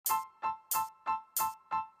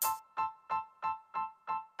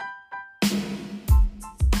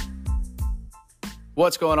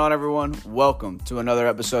What's going on, everyone? Welcome to another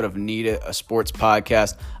episode of Need It, a sports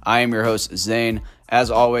podcast. I am your host, Zane. As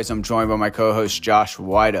always, I'm joined by my co-host, Josh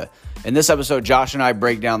Wida. In this episode, Josh and I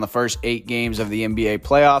break down the first 8 games of the NBA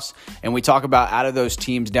playoffs, and we talk about, out of those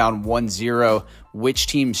teams down 1-0, which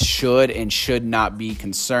teams should and should not be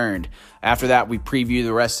concerned. After that, we preview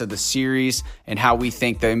the rest of the series and how we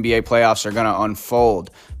think the NBA playoffs are going to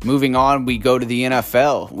unfold. Moving on, we go to the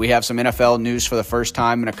NFL. We have some NFL news for the first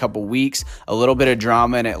time in a couple weeks. A little bit of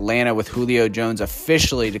drama in Atlanta with Julio Jones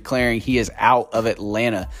officially declaring he is out of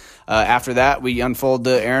Atlanta. After that, we unfold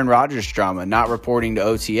the Aaron Rodgers drama, not reporting to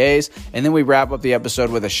OTAs. And then we wrap up the episode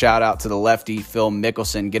with a shout out to the lefty, Phil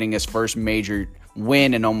Mickelson, getting his first major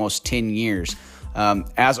win in almost 10 years.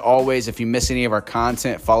 As always, if you miss any of our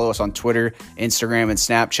content, follow us on Twitter, Instagram, and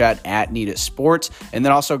Snapchat at Need It Sports. And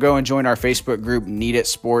then also go and join our Facebook group, Need It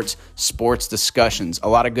Sports, Sports Discussions. A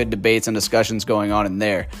lot of good debates and discussions going on in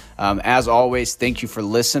there. As always, thank you for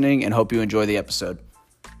listening and hope you enjoy the episode.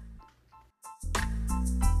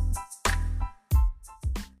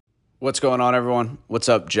 What's going on, everyone? What's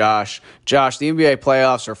up, Josh? Josh, the NBA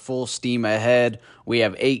playoffs are full steam ahead. We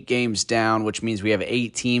have 8 games down, which means we have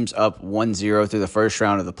 8 teams up 1-0 through the first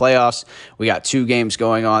round of the playoffs. We got 2 games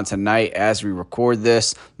going on tonight as we record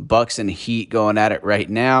this. Bucks and Heat going at it right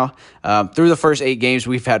now. Through the first 8 games,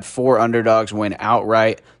 we've had 4 underdogs win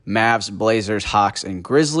outright: Mavs, Blazers, Hawks, and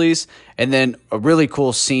Grizzlies. And then a really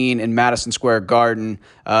cool scene in Madison Square Garden.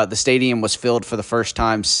 The stadium was filled for the first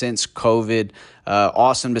time since COVID.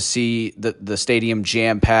 Awesome to see the stadium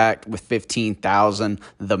jam-packed with 15,000,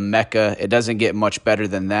 the Mecca. It doesn't get much better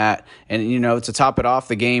than that. And, to top it off,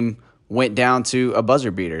 the game went down to a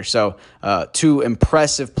buzzer beater. So 2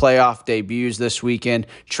 impressive playoff debuts this weekend.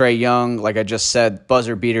 Trae Young, like I just said,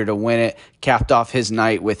 buzzer beater to win it, capped off his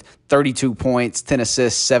night with 32 points, 10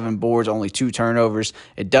 assists, 7 boards, only 2 turnovers.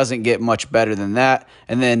 It doesn't get much better than that.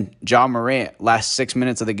 And then Ja Morant, last 6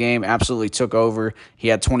 minutes of the game, absolutely took over. He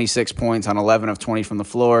had 26 points on 11 of 20 from the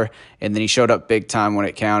floor, and then he showed up big time when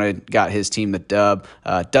it counted, got his team the dub.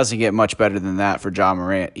 Doesn't get much better than that for Ja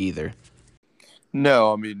Morant either.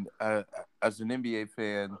 No, I mean, as an NBA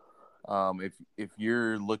fan, if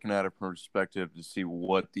you're looking at it from a perspective to see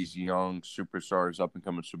what these young superstars,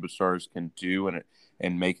 up-and-coming superstars can do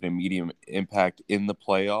and make an immediate impact in the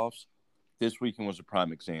playoffs, this weekend was a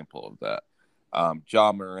prime example of that.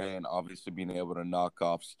 Ja Morant obviously being able to knock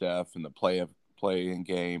off Steph in the play-in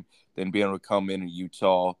game, then being able to come in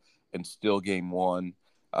Utah and steal game 1.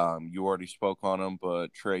 You already spoke on him, but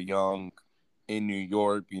Trae Young in New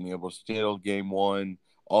York, being able to steal game 1,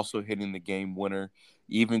 also hitting the game winner,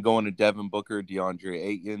 even going to Devin Booker, DeAndre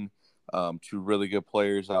Ayton, 2 really good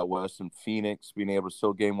players out west in Phoenix, being able to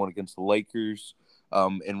steal game 1 against the Lakers.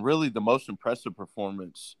 And really the most impressive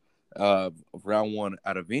performance of round 1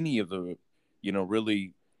 out of any of the,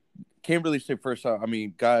 really can't really say first time. I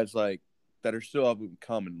mean, guys like that are still up and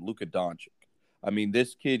coming, Luka Doncic. I mean,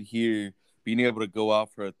 this kid here being able to go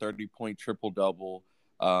out for a 30-point triple-double,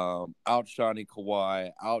 outshining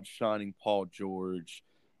Kawhi, outshining Paul George.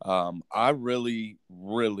 I really,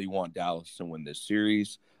 really want Dallas to win this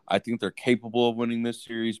series. I think they're capable of winning this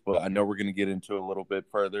series, but I know we're going to get into it a little bit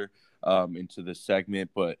further into this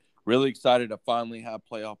segment. But really excited to finally have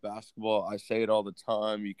playoff basketball. I say it all the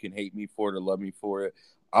time. You can hate me for it or love me for it.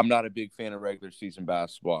 I'm not a big fan of regular season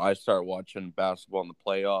basketball. I start watching basketball in the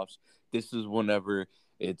playoffs. This is whenever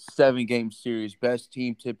it's 7-game series. Best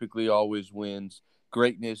team typically always wins.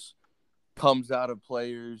 Greatness comes out of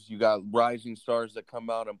players. You got rising stars that come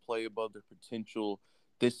out and play above their potential.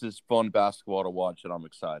 This is fun basketball to watch, and I'm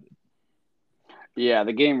excited. Yeah,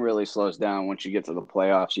 the game really slows down once you get to the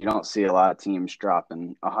playoffs. You don't see a lot of teams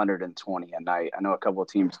dropping 120 a night. I know a couple of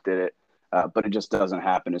teams did it, but it just doesn't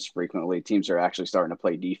happen as frequently. Teams are actually starting to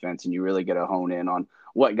play defense, and you really get to hone in on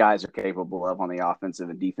what guys are capable of on the offensive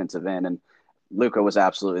and defensive end. And Luka was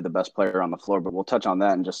absolutely the best player on the floor, but we'll touch on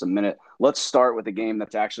that in just a minute. Let's start with the game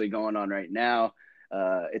that's actually going on right now.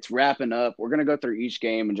 It's wrapping up. We're going to go through each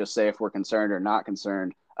game and just say if we're concerned or not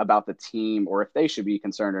concerned about the team, or if they should be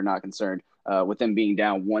concerned or not concerned with them being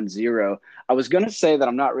down 1-0. I was going to say that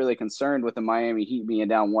I'm not really concerned with the Miami Heat being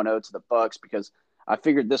down 1-0 to the Bucks because I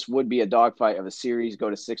figured this would be a dogfight of a series, go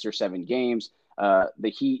to 6 or 7 games. The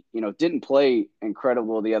Heat, didn't play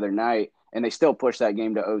incredible the other night, and they still pushed that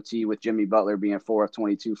game to OT with Jimmy Butler being 4 of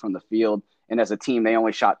 22 from the field. And as a team, they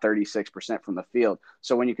only shot 36% from the field.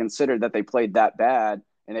 So when you consider that they played that bad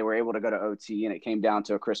and they were able to go to OT and it came down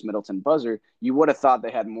to a Chris Middleton buzzer, you would have thought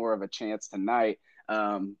they had more of a chance tonight.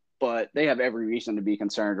 But they have every reason to be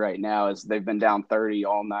concerned right now as they've been down 30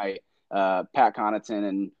 all night. Pat Connaughton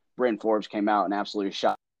and Bryn Forbes came out and absolutely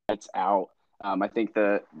shot lights out. I think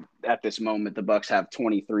at this moment the Bucks have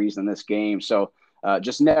 23s in this game, so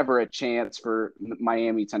just never a chance for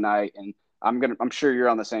Miami tonight. And I'm sure you're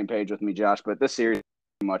on the same page with me, Josh. But this series is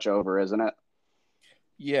pretty much over, isn't it?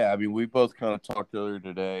 Yeah, I mean, we both kind of talked earlier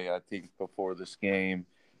today. I think before this game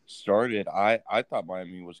started, I thought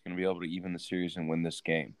Miami was going to be able to even the series and win this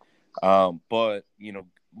game. But,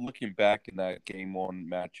 looking back in that game one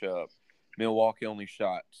matchup, Milwaukee only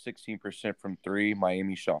shot 16% from three.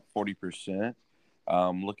 Miami shot 40%.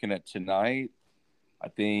 Looking at tonight, I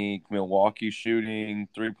think Milwaukee shooting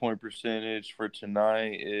 3-point percentage for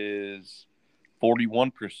tonight is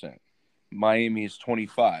 41%. Miami is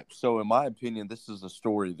 25. So, in my opinion, this is the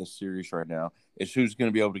story of this series right now is who's going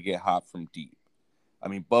to be able to get hot from deep. I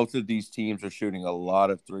mean, both of these teams are shooting a lot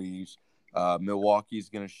of threes. Milwaukee's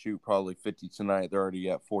going to shoot probably 50 tonight. They're already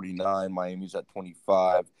at 49. Miami's at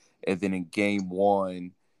 25. And then in game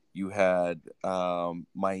one, you had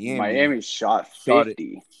Miami shot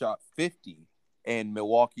 50. Shot 50 and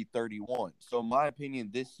Milwaukee 31. So in my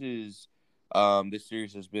opinion, this series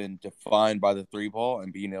has been defined by the three ball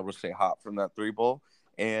and being able to stay hot from that three ball.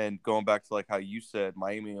 And going back to like how you said,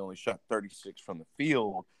 Miami only shot 36 from the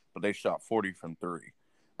field, but they shot 40 from three.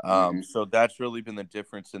 So that's really been the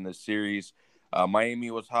difference in this series.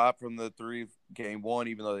 Miami was hot from the three game one,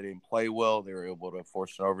 even though they didn't play well. They were able to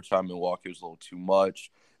force an overtime. Milwaukee was a little too much.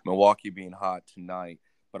 Milwaukee being hot tonight.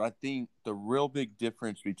 But I think the real big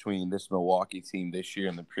difference between this Milwaukee team this year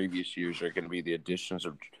and the previous years are going to be the additions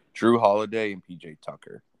of Drew Holiday and PJ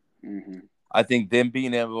Tucker. I think them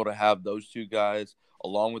being able to have those two guys,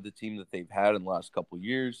 along with the team that they've had in the last couple of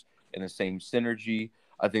years, in the same synergy,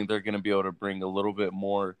 I think they're going to be able to bring a little bit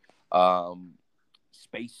more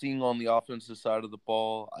spacing on the offensive side of the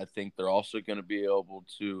ball. I think they're also going to be able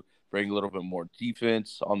to bring a little bit more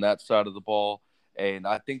defense on that side of the ball. And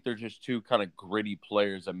I think they're just two kind of gritty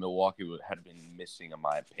players that Milwaukee had been missing, in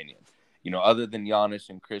my opinion. Other than Giannis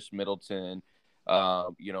and Chris Middleton,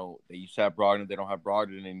 they used to have Brogdon. They don't have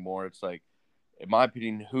Brogdon anymore. It's like, in my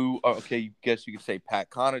opinion, I guess you could say Pat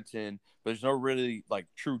Connaughton, but there's no really, like,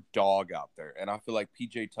 true dog out there. And I feel like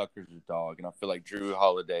P.J. Tucker's a dog, and I feel like Drew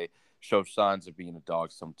Holiday shows signs of being a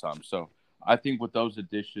dog sometimes. So I think with those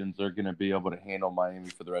additions, they're going to be able to handle Miami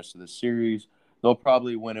for the rest of the series. They'll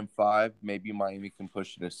probably win in 5. Maybe Miami can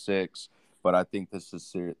push it to 6. But I think this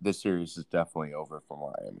series is definitely over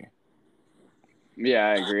for Miami. Yeah,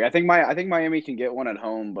 I agree. I think Miami can get one at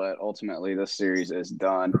home, but ultimately this series is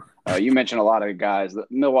done. You mentioned a lot of guys.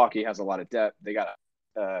 Milwaukee has a lot of depth. They got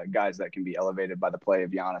guys that can be elevated by the play of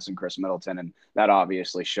Giannis and Chris Middleton, and that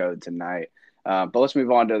obviously showed tonight. But let's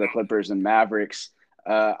move on to the Clippers and Mavericks.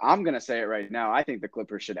 I'm going to say it right now. I think the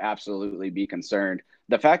Clippers should absolutely be concerned.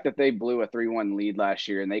 The fact that they blew a 3-1 lead last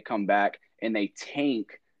year and they come back and they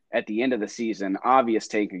tank at the end of the season, obvious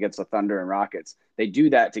tank against the Thunder and Rockets. They do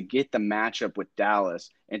that to get the matchup with Dallas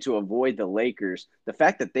and to avoid the Lakers. The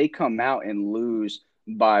fact that they come out and lose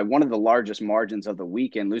by one of the largest margins of the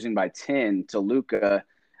weekend, losing by 10 to Luka,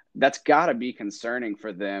 that's got to be concerning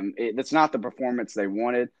for them. That's not the performance they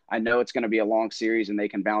wanted. I know it's going to be a long series and they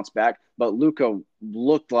can bounce back, but Luka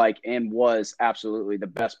looked like and was absolutely the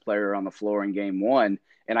best player on the floor in game one.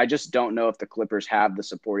 And I just don't know if the Clippers have the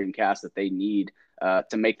supporting cast that they need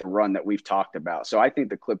to make the run that we've talked about. So I think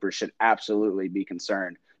the Clippers should absolutely be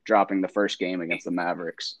concerned dropping the first game against the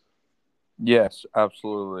Mavericks. Yes,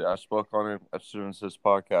 absolutely. I spoke on it as soon as this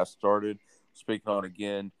podcast started. Speaking on it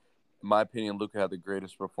again, in my opinion, Luka had the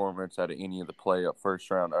greatest performance out of any of the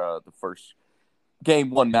the first game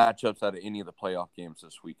one matchups out of any of the playoff games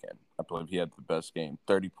this weekend. I believe he had the best game,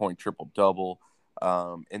 30-point triple-double.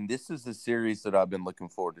 And this is the series that I've been looking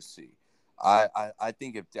forward to see. I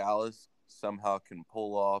think if Dallas somehow can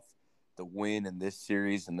pull off the win in this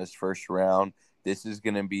series in this first round, this is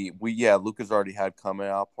going to be Luka's already had coming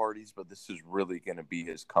out parties, but this is really going to be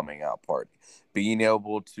his coming out party. Being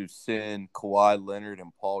able to send Kawhi Leonard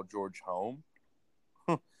and Paul George home,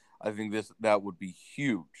 I think that would be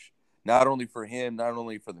huge. Not only for him, not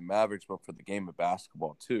only for the Mavericks, but for the game of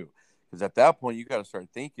basketball too. Because at that point, you got to start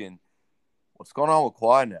thinking, what's going on with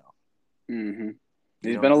Kawhi now? Mm-hmm.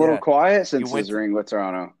 He's been a little quiet since his ring with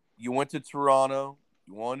Toronto. You went to Toronto.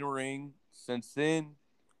 You won a ring. Since then,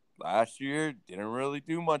 last year, didn't really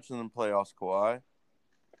do much in the playoffs, Kawhi.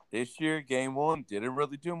 This year, game one, didn't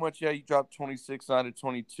really do much. Yeah, you dropped 26 out of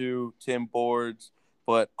 22, 10 boards.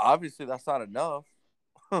 But obviously, that's not enough.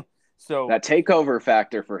 So that takeover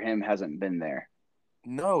factor for him hasn't been there.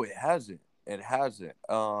 No, it hasn't. It hasn't.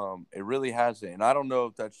 It really hasn't. And I don't know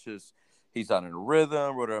if that's just he's not in a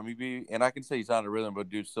rhythm or whatever. Maybe, and I can say he's not in a rhythm, but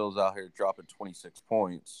dude still's out here dropping 26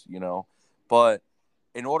 points, But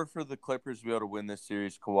in order for the Clippers to be able to win this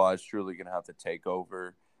series, Kawhi is truly going to have to take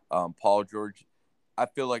over. Paul George, I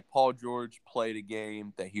feel like Paul George played a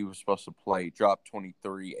game that he was supposed to play. Dropped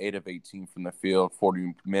 23, 8 of 18 from the field,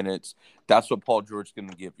 40 minutes. That's what Paul George is going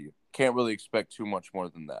to give you. Can't really expect too much more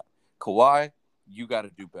than that. Kawhi, you got to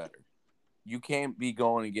do better. You can't be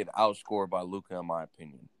going and get outscored by Luka, in my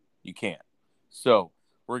opinion. You can't. So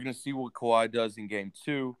we're going to see what Kawhi does in game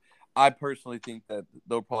 2. I personally think that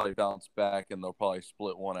they'll probably bounce back and they'll probably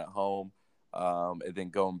split one at home, and then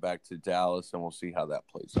going back to Dallas, and we'll see how that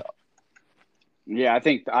plays out. Yeah,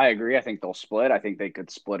 I agree. I think they'll split. I think they could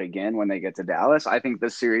split again when they get to Dallas. I think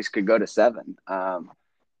this series could go to 7.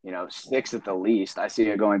 6 at the least. I see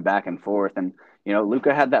it going back and forth. And,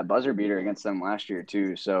 Luka had that buzzer beater against them last year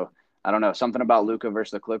too. So I don't know, something about Luka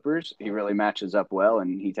versus the Clippers. He really matches up well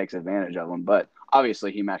and he takes advantage of them. But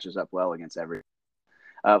obviously he matches up well against every.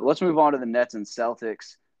 Let's move on to the Nets and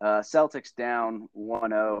Celtics. Celtics down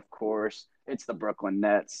 1-0, of course. It's the Brooklyn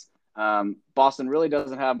Nets. Boston really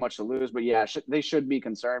doesn't have much to lose, but yeah, they should be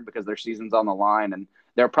concerned because their season's on the line and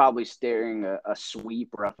they're probably staring a sweep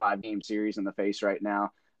or a 5-game series in the face right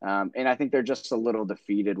now. And I think they're just a little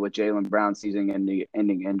defeated with Jaylen Brown's season-ending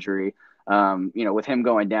injury. With him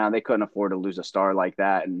going down, they couldn't afford to lose a star like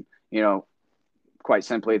that. And, quite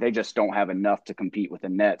simply, they just don't have enough to compete with the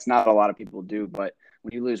Nets. Not a lot of people do, but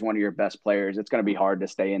when you lose one of your best players, it's going to be hard to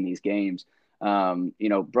stay in these games.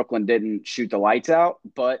 Brooklyn didn't shoot the lights out,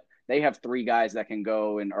 but they have 3 guys that can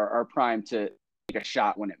go and are primed to take a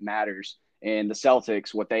shot when it matters. And the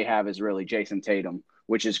Celtics, what they have is really Jason Tatum,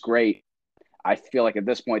 which is great. I feel like at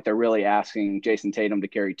this point, they're really asking Jason Tatum to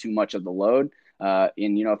carry too much of the load.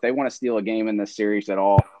 If they want to steal a game in this series at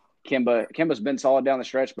all, Kimba's been solid down the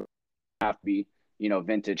stretch, but have to be,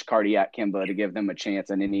 vintage cardiac Kimba to give them a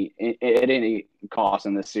chance at any cost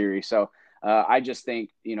in this series. So I just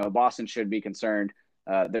think, Boston should be concerned.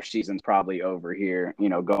 Their season's probably over here,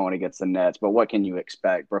 going against the Nets. But what can you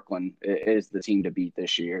expect? Brooklyn is the team to beat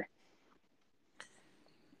this year.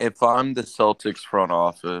 If I'm the Celtics front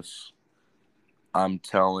office, I'm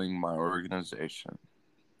telling my organization,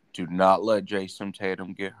 do not let Jason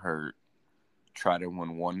Tatum get hurt. Try to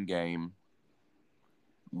win one game.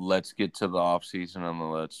 Let's get to the offseason and then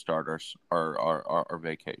let's start our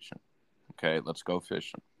vacation. Okay, let's go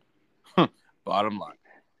fishing. Bottom line.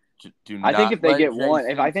 I think if they get one,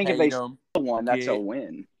 if they steal one, that's a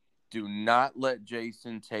win. Do not let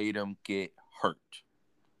Jason Tatum get hurt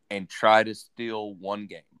and try to steal one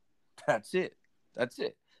game. That's it.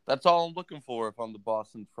 That's all I'm looking for if I'm the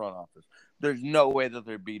Boston front office. There's no way that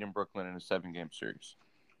they're beating Brooklyn in a 7-game series.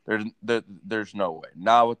 There's no way.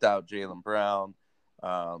 Not without Jaylen Brown.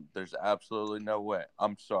 There's absolutely no way.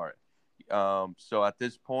 I'm sorry. So at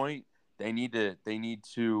this point, they need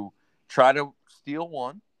to try to steal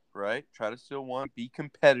one, right? Try to steal one. Be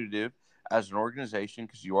competitive as an organization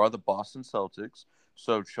because you are the Boston Celtics.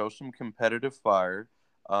 So show some competitive fire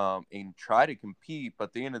and try to compete. But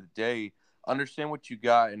at the end of the day, understand what you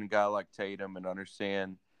got in a guy like Tatum and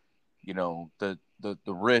understand, the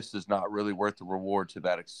risk is not really worth the reward to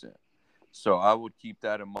that extent. So I would keep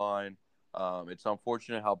that in mind. It's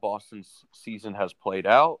unfortunate how Boston's season has played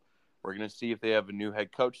out. We're going to see if they have a new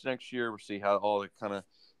head coach next year. We'll see how all it kind of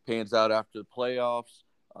pans out after the playoffs.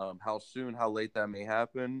 How soon, how late that may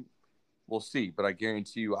happen, we'll see. But I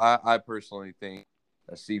guarantee you, I personally think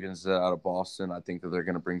that Stevens out of Boston. I think that they're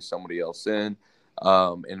going to bring somebody else in.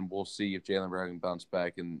 And we'll see if Jaylen Brown can bounce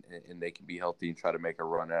back and they can be healthy and try to make a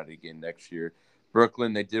run at it again next year.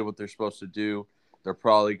 Brooklyn, they did what they're supposed to do. They're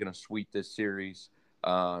probably going to sweep this series.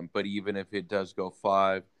 But even if it does go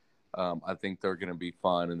 5, I think they're going to be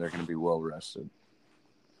fine and they're going to be well rested.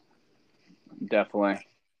 Definitely.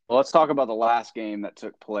 Well, let's talk about the last game that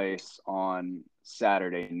took place on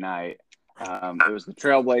Saturday night. It was the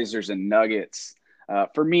Trailblazers and Nuggets.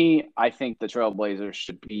 For me, I think the Trailblazers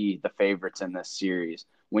should be the favorites in this series.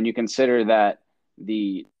 When you consider that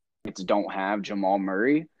the Nuggets don't have Jamal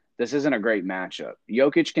Murray, this isn't a great matchup.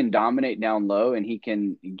 Jokic can dominate down low and he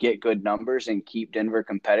can get good numbers and keep Denver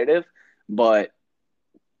competitive, but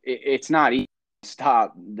it's not easy to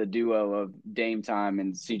stop the duo of Dame Time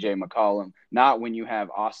and CJ McCollum, not when you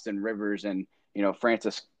have Austin Rivers and,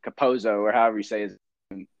 Francis Capozzo or however you say his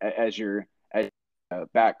name as your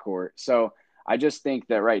backcourt. So I just think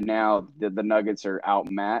that right now the Nuggets are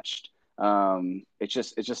outmatched. It's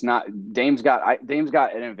just not. Dame's got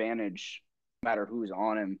an advantage no matter who's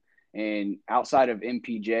on him. And outside of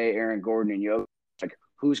MPJ, Aaron Gordon, and Jokic, like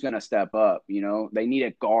who's going to step up? They need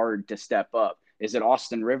a guard to step up. Is it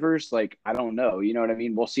Austin Rivers? I don't know. You know what I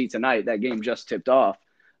mean? We'll see tonight. That game just tipped off.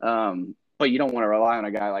 But you don't want to rely on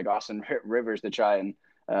a guy like Austin Rivers to try and,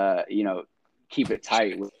 keep it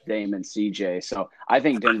tight with Dame and CJ. So I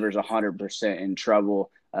think Denver's 100% in trouble.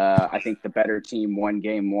 I think the better team won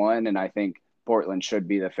game one, and I think Portland should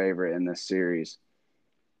be the favorite in this series.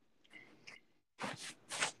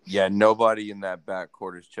 Yeah, nobody in that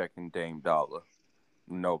backcourt is checking Dame Dollar.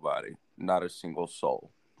 Nobody. Not a single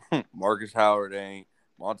soul. Marcus Howard ain't.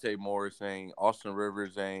 Monte Morris ain't. Austin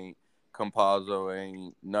Rivers ain't. Campazzo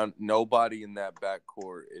ain't. Nobody in that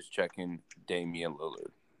backcourt is checking Damian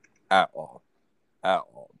Lillard at all. At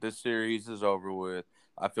all. This series is over with.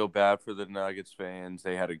 I feel bad for the Nuggets fans.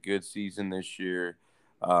 They had a good season this year.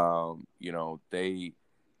 They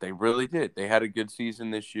really did. They had a good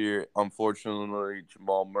season this year. Unfortunately,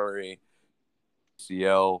 Jamal Murray,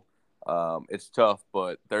 CL. It's tough,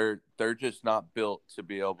 but they're just not built to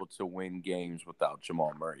be able to win games without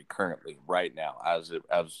Jamal Murray currently, right now, as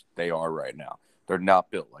they are right now. They're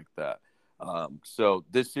not built like that. So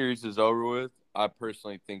this series is over with. I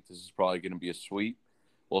personally think this is probably going to be a sweep.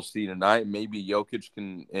 We'll see tonight. Maybe Jokic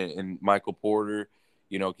and Michael Porter,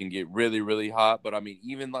 can get really, really hot. But I mean,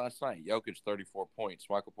 even last night, Jokic 34 points,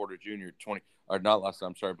 Michael Porter Jr. 20, or not last night,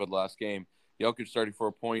 I'm sorry, but last game. Jokic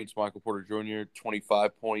 34 points, Michael Porter Jr.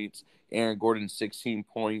 25 points, Aaron Gordon 16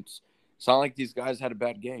 points. It's not like these guys had a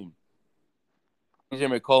bad game.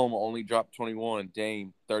 CJ McCollum only dropped 21,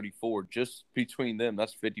 Dame 34. Just between them,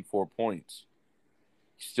 that's 54 points.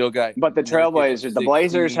 Still got, but the Trailblazers, the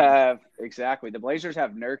Blazers have the Blazers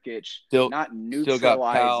have Nurkic not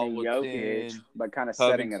neutralizing Jokic, but kind of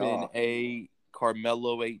setting it off. 8,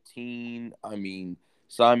 Carmelo 18. I mean,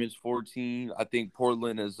 Simon's 14. I think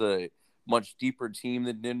Portland is a much deeper team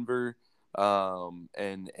than Denver, and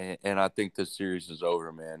I think this series is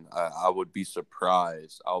over, man. I would be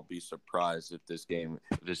surprised. I'll be surprised if this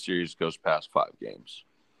series goes past 5 games.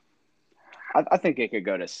 I think it could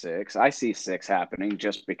go to 6. I see 6 happening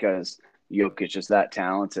just because Jokic is that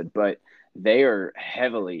talented, but they are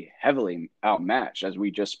heavily, heavily outmatched, as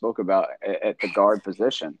we just spoke about at the guard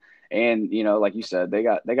position. And, like you said, they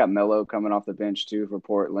got Melo coming off the bench too for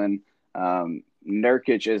Portland.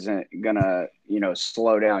 Nurkic isn't gonna,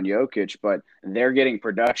 slow down Jokic, but they're getting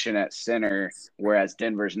production at center, whereas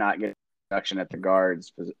Denver's not getting production at the guard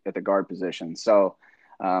position. So,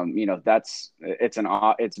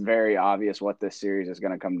 it's very obvious what this series is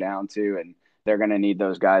going to come down to, and they're going to need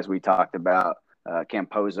those guys we talked about,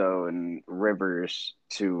 Campazzo and Rivers,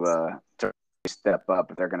 to step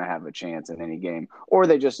up if they're going to have a chance in any game, or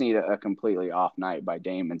they just need a completely off night by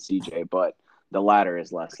Dame and CJ, but the latter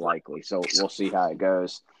is less likely. So we'll see how it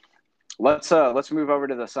goes. Let's move over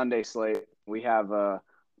to the Sunday slate. We have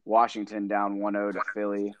Washington down 1-0 to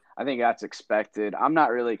Philly. I think that's expected. I'm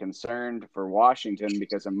not really concerned for Washington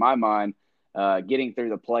because in my mind, getting through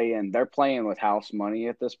the play-in, they're playing with house money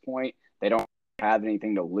at this point. They don't have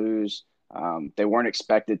anything to lose. They weren't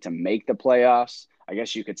expected to make the playoffs. I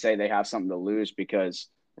guess you could say they have something to lose because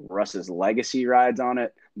Russ's legacy rides on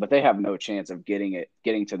it, but they have no chance of getting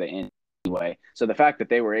to the end anyway. So the fact that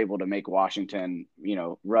they were able to make Washington,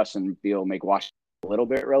 Russ and Beal make Washington a little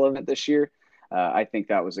bit relevant this year, I think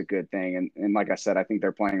that was a good thing. And like I said, I think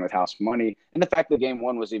they're playing with house money. And the fact that game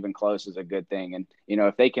 1 was even close is a good thing. And,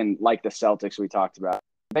 if they can, like the Celtics we talked about,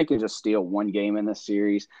 if they can just steal one game in this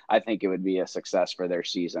series, I think it would be a success for their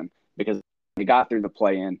season because they got through the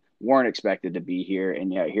play-in, weren't expected to be here,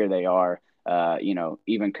 and yet here they are,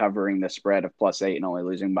 even covering the spread of +8 and only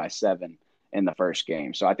losing by 7 in the first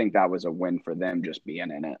game. So I think that was a win for them just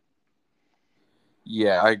being in it.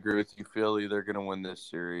 Yeah, I agree with you, Philly. They're going to win this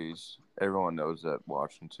series. Everyone knows that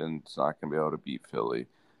Washington's not going to be able to beat Philly.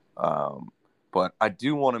 But I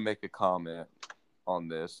do want to make a comment on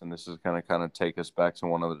this, and this is going to kind of take us back to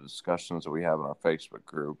one of the discussions that we have in our Facebook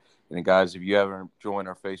group. And guys, if you haven't joined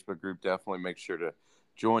our Facebook group, definitely make sure to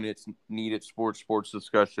join it. It's needed sports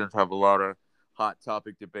discussions. Have a lot of hot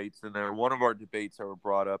topic debates in there. One of our debates that were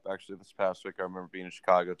brought up actually this past week, I remember being in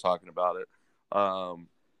Chicago talking about it,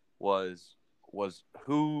 was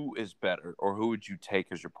who is better, or who would you take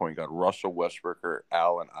as your point guard, Russell Westbrook or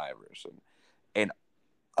Allen Iverson? And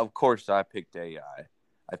of course, I picked AI.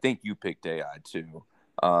 I think you picked AI too.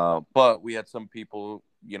 But we had some people,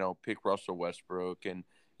 pick Russell Westbrook, and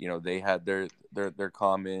they had their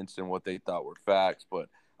comments and what they thought were facts. But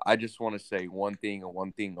I just want to say one thing and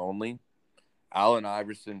one thing only: Allen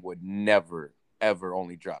Iverson would never, ever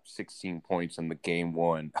only drop 16 points in the game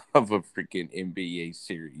 1 of a freaking NBA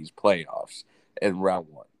series playoffs in round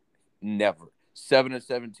 1. Never. 7 of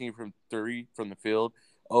 17 from 3 from the field.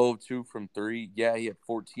 0 of 2 from 3. Yeah, he had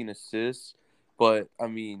 14 assists. But, I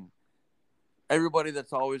mean, everybody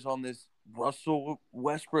that's always on this Russell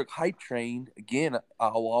Westbrook hype train, again,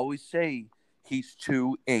 I'll always say he's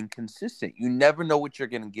too inconsistent. You never know what you're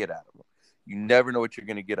going to get out of him. You never know what you're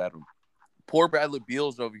going to get out of him. Poor Bradley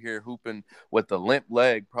Beal's over here hooping with the limp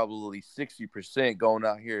leg, probably 60%, going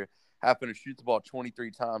out here having to shoot the ball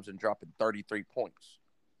 23 times and dropping 33 points.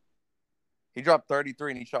 He dropped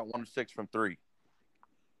 33 and he shot 1 of 6 from 3.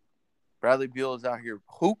 Bradley Beal is out here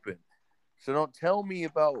hooping. So don't tell me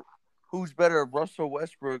about who's better, Russell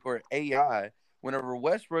Westbrook or AI, whenever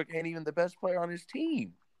Westbrook ain't even the best player on his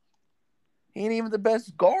team. He ain't even the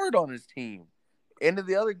best guard on his team. And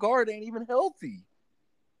the other guard ain't even healthy.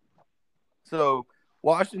 So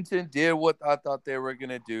Washington did what I thought they were going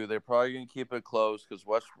to do. They're probably going to keep it close because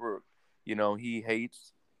Westbrook, he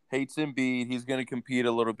hates Embiid. He's going to compete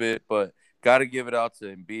a little bit, but got to give it out to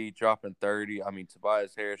Embiid dropping 30. I mean,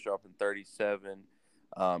 Tobias Harris dropping 37.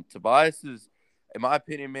 Tobias is, in my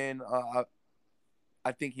opinion, man,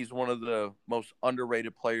 I think he's one of the most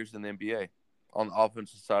underrated players in the NBA on the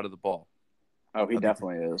offensive side of the ball. Oh, he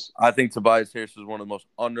definitely is. I think Tobias Harris is one of the most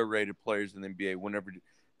underrated players in the NBA. Whenever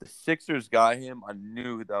the Sixers got him, I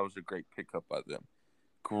knew that was a great pickup by them.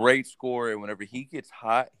 Great scorer. Whenever he gets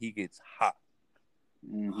hot, he gets hot.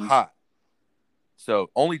 Mm-hmm. Hot. So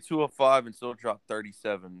only 2 of 5 and still dropped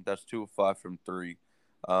 37. That's 2 of 5 from 3.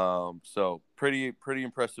 So pretty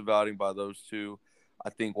impressive outing by those two. I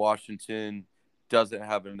think Washington doesn't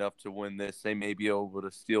have enough to win this. They may be able to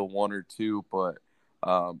steal 1 or 2, but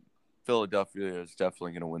Philadelphia is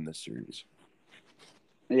definitely going to win this series.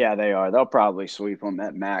 Yeah, they are. They'll probably sweep them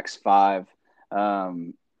at max 5.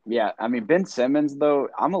 Yeah, I mean, Ben Simmons, though,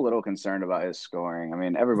 I'm a little concerned about his scoring. I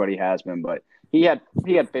mean, everybody has been, but he had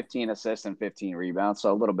 15 assists and 15 rebounds,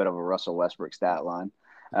 so a little bit of a Russell Westbrook stat line,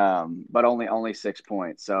 but only 6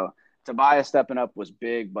 points. So Tobias stepping up was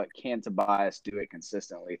big, but can Tobias do it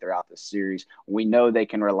consistently throughout the series? We know they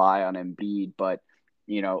can rely on Embiid, but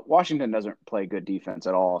Washington doesn't play good defense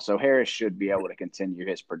at all, so Harris should be able to continue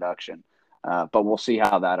his production. But we'll see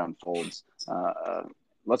how that unfolds.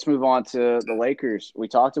 Let's move on to the Lakers. We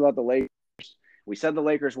talked about the Lakers. We said the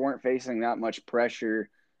Lakers weren't facing that much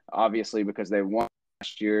pressure, obviously, because they won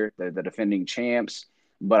last year. They're the defending champs.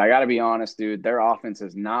 But I got to be honest, dude, their offense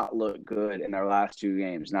has not looked good in their last 2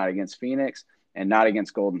 games, not against Phoenix and not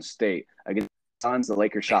against Golden State. Against the Suns, the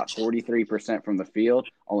Lakers shot 43% from the field,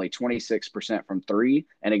 only 26% from 3.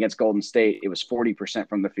 And against Golden State, it was 40%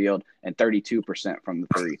 from the field and 32% from the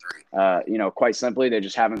 3. Quite simply, they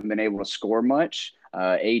just haven't been able to score much.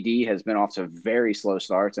 AD has been off to very slow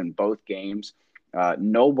starts in both games.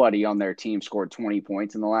 Nobody on their team scored 20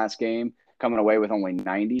 points in the last game, coming away with only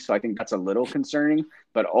 90. So I think that's a little concerning.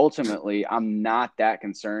 But ultimately, I'm not that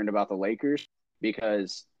concerned about the Lakers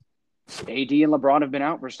because AD and LeBron have been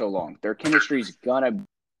out for so long. Their chemistry's going to be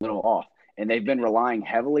a little off. And they've been relying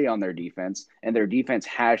heavily on their defense, and their defense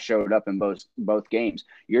has showed up in both games.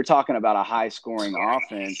 You're talking about a high-scoring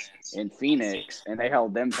offense in Phoenix, and they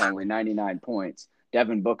held them to only 99 points.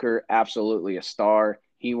 Devin Booker, absolutely a star.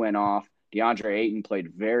 He went off. DeAndre Ayton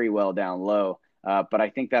played very well down low, but I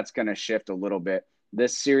think that's going to shift a little bit.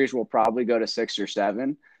 This series will probably go to 6 or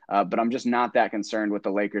 7, but I'm just not that concerned with the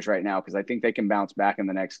Lakers right now because I think they can bounce back in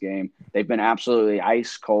the next game. They've been absolutely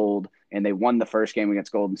ice cold, and they won the first game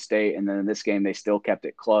against Golden State, and then in this game they still kept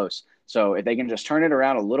it close. So if they can just turn it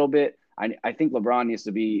around a little bit, I think LeBron needs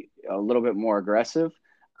to be a little bit more aggressive,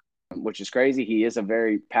 which is crazy. He is a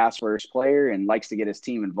very pass-first player and likes to get his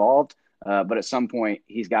team involved, but at some point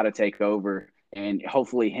he's got to take over, and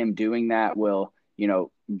hopefully him doing that will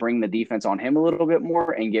bring the defense on him a little bit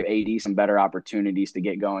more and give AD some better opportunities to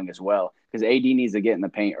get going as well. Because AD needs to get in the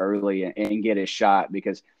paint early and get his shot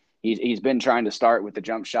because he's been trying to start with the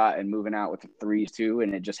jump shot and moving out with the threes too,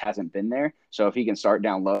 and it just hasn't been there. So if he can start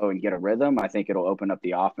down low and get a rhythm, I think it'll open up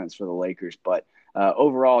the offense for the Lakers. But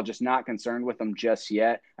overall, just not concerned with them just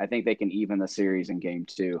yet. I think they can even the series in game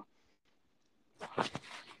 2.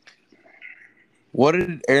 What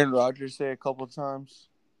did Aaron Rodgers say a couple of times?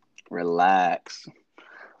 Relax.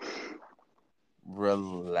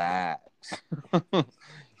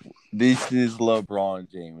 This is LeBron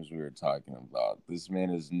James we were talking about. This man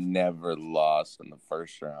has never lost in the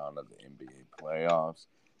first round of the NBA playoffs.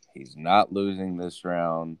 He's not losing this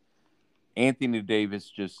round. Anthony Davis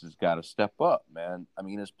just has got to step up, man. I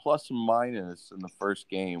mean, his plus and minus in the first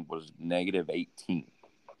game was -18.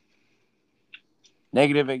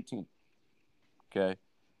 -18. Okay.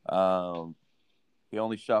 He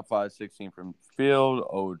only shot 5-16 from the field,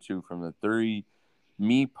 0-2 from the 3.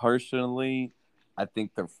 Me personally, I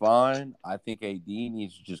think they're fine. I think AD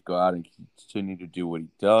needs to just go out and continue to do what he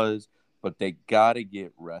does, but they got to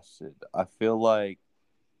get rested. I feel like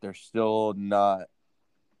they're still not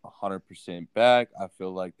 100% back. I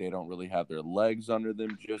feel like they don't really have their legs under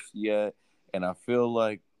them just yet. And I feel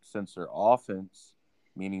like since their offense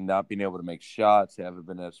meaning not being able to make shots, haven't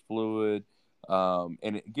been as fluid. And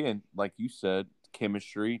again, like you said,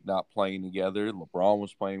 chemistry, not playing together. LeBron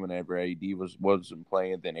was playing whenever AD wasn't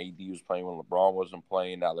playing. Then AD was playing when LeBron wasn't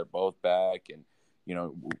playing. Now they're both back, and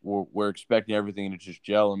we're expecting everything to just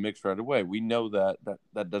gel and mix right away. We know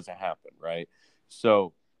that doesn't happen, right?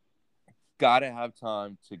 So, got to have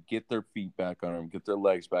time to get their feet back on them, get their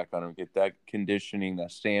legs back on them, get that conditioning,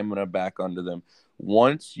 that stamina back under them.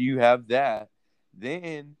 Once you have that,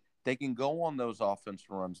 then they can go on those offensive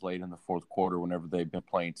runs late in the fourth quarter whenever they've been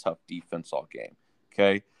playing tough defense all game.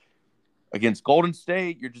 Okay? Against Golden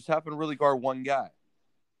State, you're just having to really guard one guy.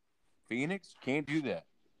 Phoenix can't do that.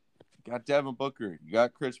 You got Devin Booker. You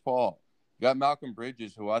got Chris Paul. You got Malcolm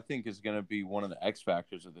Bridges, who I think is going to be one of the X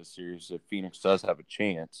factors of this series if Phoenix does have a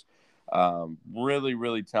chance. Really,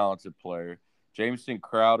 really talented player. Jameson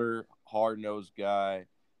Crowder, hard-nosed guy.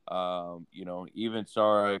 Even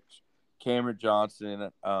Saric, Cameron Johnson.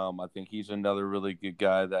 I think he's another really good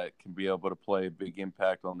guy that can be able to play a big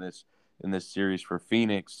impact on this in this series for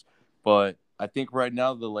Phoenix. But I think right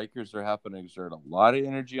now the Lakers are having to exert a lot of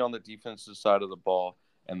energy on the defensive side of the ball,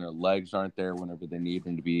 and their legs aren't there whenever they need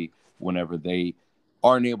them to be, whenever they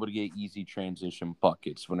aren't able to get easy transition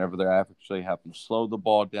buckets, whenever they're actually having to slow the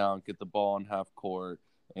ball down, get the ball in half court,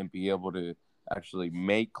 and be able to actually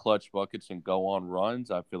make clutch buckets and go on runs.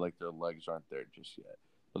 I feel like their legs aren't there just yet.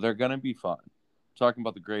 But they're going to be fine. I'm talking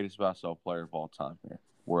about the greatest basketball player of all time here.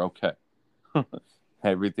 We're okay.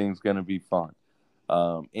 Everything's going to be fine.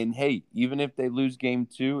 And, hey, even if they lose game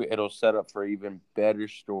 2, it'll set up for an even better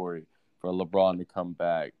story for LeBron to come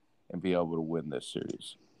back and be able to win this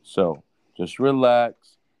series. So just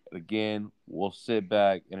relax. Again, we'll sit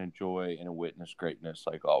back and enjoy and witness greatness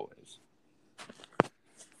like always.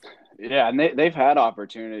 Yeah, and they've had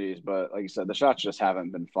opportunities, but like you said, the shots just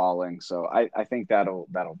haven't been falling. So I think that'll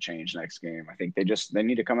change next game. I think they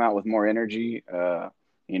need to come out with more energy,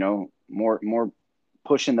 more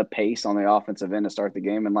pushing the pace on the offensive end to start the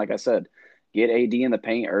game. And like I said, get AD in the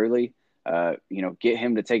paint early. Get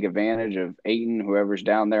him to take advantage of Ayton, whoever's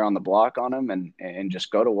down there on the block on him, and just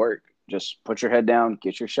go to work. Just put your head down,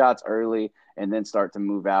 get your shots early, and then start to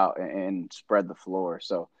move out and spread the floor.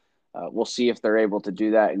 So we'll see if they're able to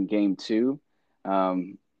do that in game 2.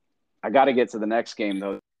 I got to get to the next game,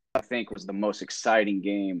 though. I think was the most exciting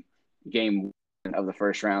game of the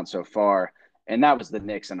first round so far, and that was the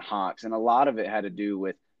Knicks and Hawks. And a lot of it had to do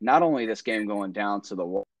with not only this game going down to the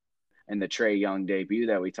wall and the Trae Young debut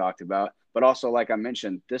that we talked about, but also, like I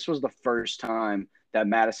mentioned, this was the first time that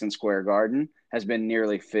Madison Square Garden has been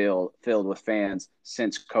nearly filled with fans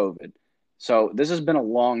since COVID. So this has been a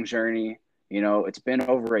long journey. It's been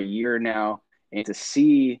over a year now, and to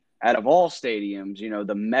see out of all stadiums,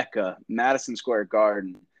 the Mecca, Madison Square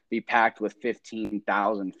Garden, be packed with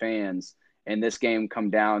 15,000 fans, and this game come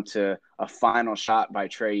down to a final shot by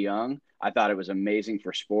Trae Young, I thought it was amazing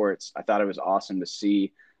for sports. I thought it was awesome to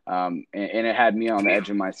see, and it had me on the edge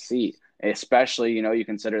of my seat, especially, you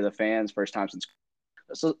consider the fans first time since.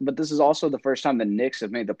 So, but this is also the first time the Knicks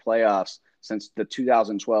have made the playoffs since the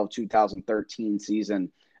 2012-2013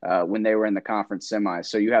 season when they were in the conference semis.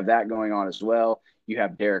 So you have that going on as well. You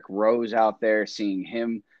have Derrick Rose out there, seeing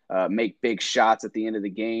him make big shots at the end of the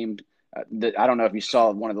game. I don't know if you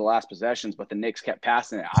saw one of the last possessions, but the Knicks kept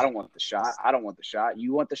passing it. I don't want the shot. I don't want the shot.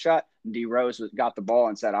 You want the shot? D Rose got the ball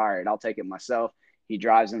and said, all right, I'll take it myself. He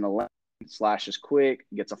drives in the lane, slashes quick,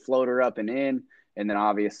 gets a floater up and in. And then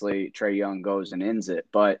obviously Trae Young goes and ends it.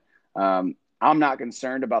 But I'm not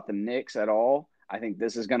concerned about the Knicks at all. I think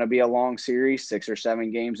this is going to be a long series, 6 or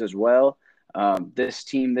 7 games as well. This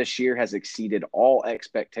team this year has exceeded all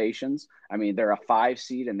expectations. I mean, they're a 5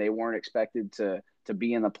 seed and they weren't expected to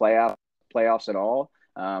be in the playoffs at all.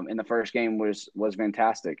 And the first game was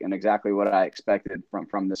fantastic and exactly what I expected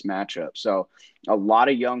from this matchup. So a lot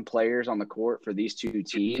of young players on the court for these two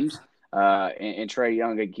teams. And Trae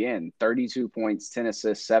Young, again, 32 points, 10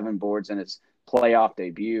 assists, 7 boards in his playoff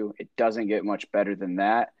debut. It doesn't get much better than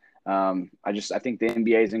that. I think the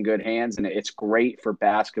NBA is in good hands, and it's great for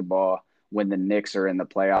basketball when the Knicks are in the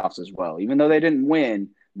playoffs as well. Even though they didn't win,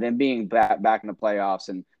 them being back in the playoffs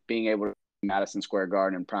and being able to Madison Square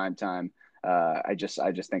Garden in prime time, I just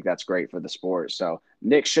think that's great for the sport. So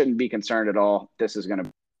Knicks shouldn't be concerned at all. This is going to be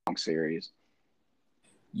a long series.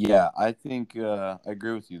 Yeah, I think I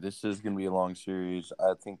agree with you. This is going to be a long series.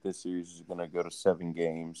 I think this series is going to go to 7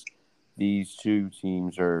 games. These two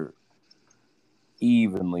teams are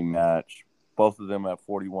evenly matched. Both of them have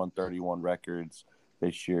 41-31 records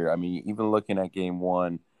this year. I mean, even looking at game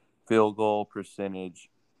 1, field goal percentage,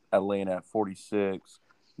 Atlanta at 46,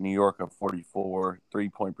 New York at 44.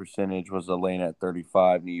 3-point percentage was Atlanta at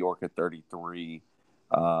 35, New York at 33.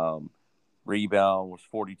 Rebound was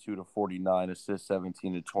 42 to 49, assists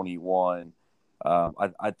 17 to 21.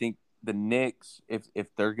 I think the Knicks,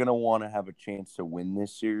 if they're gonna want to have a chance to win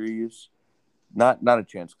this series, not a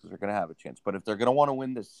chance because they're gonna have a chance, but if they're gonna want to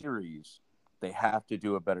win this series, they have to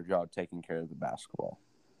do a better job taking care of the basketball.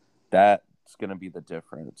 That's gonna be the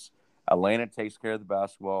difference. Atlanta takes care of the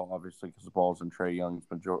basketball, obviously, because the ball's in Trae Young's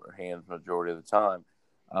hands majority of the time.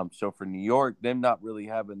 So for New York, them not really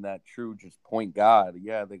having that true just point guard.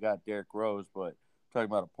 Yeah, they got Derrick Rose, but talking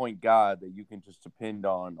about a point guard that you can just depend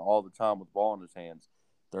on all the time with the ball in his hands,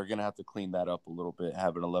 they're going to have to clean that up a little bit.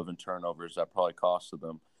 Having 11 turnovers, that probably costed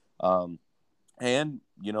them. And,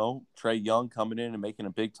 Trae Young coming in and making a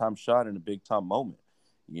big-time shot in a big-time moment.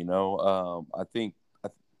 I think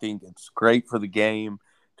it's great for the game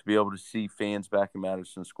to be able to see fans back in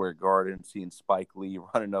Madison Square Garden, seeing Spike Lee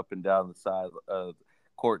running up and down the side of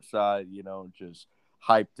court side, just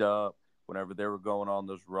hyped up whenever they were going on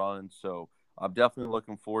those runs. So I'm definitely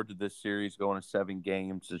looking forward to this series going to 7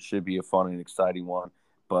 games. It should be a fun and exciting one.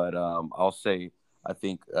 But I'll say I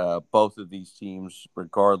think both of these teams,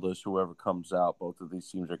 regardless, whoever comes out, both of these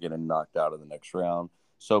teams are getting knocked out of the next round.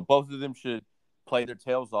 So both of them should play their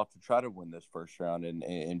tails off to try to win this first round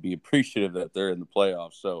and be appreciative that they're in the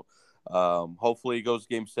playoffs. So hopefully it goes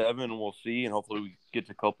game 7 and we'll see. And hopefully we get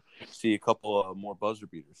to see a couple more buzzer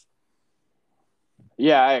beaters.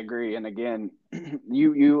 Yeah, I agree. And again,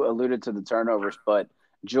 you alluded to the turnovers, but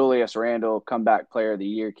Julius Randle, comeback player of the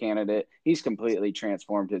year candidate, he's completely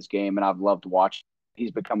transformed his game, and I've loved watching.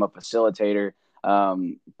 He's become a facilitator,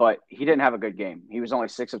 but he didn't have a good game. He was only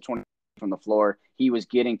 6 of 20 from the floor. He was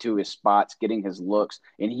getting to his spots, getting his looks,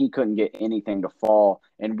 and he couldn't get anything to fall.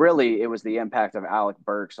 And really, it was the impact of Alec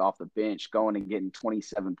Burks off the bench going and getting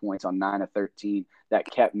 27 points on 9 of 13 that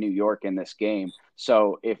kept New York in this game.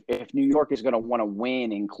 So if New York is going to want to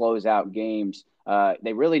win and close out games,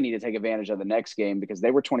 they really need to take advantage of the next game because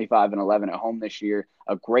they were 25-11 at home this year,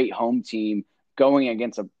 a great home team going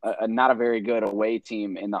against a not a very good away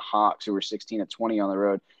team in the Hawks, who were 16-20 on the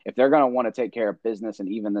road. If they're going to want to take care of business and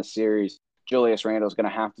even this series, Julius Randle is going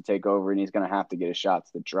to have to take over and he's going to have to get his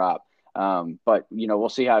shots to drop. But we'll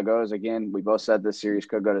see how it goes. Again, we both said this series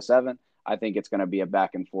could go to 7. I think it's going to be a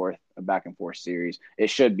back and forth series. It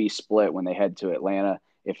should be split when they head to Atlanta.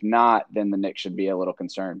 If not, then the Knicks should be a little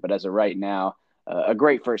concerned. But as of right now, a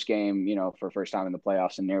great first game, for first time in the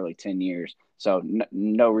playoffs in nearly 10 years. So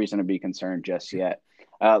no reason to be concerned just yet.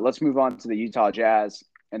 Let's move on to the Utah Jazz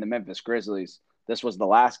and the Memphis Grizzlies. This was the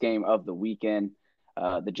last game of the weekend.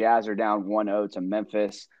 The Jazz are down 1-0 to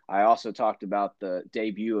Memphis. I also talked about the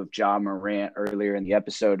debut of Ja Morant earlier in the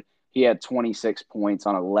episode. He had 26 points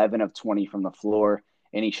on 11 of 20 from the floor,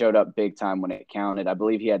 and he showed up big time when it counted. I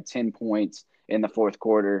believe he had 10 points in the fourth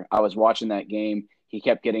quarter. I was watching that game. He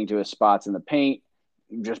kept getting to his spots in the paint,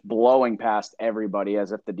 just blowing past everybody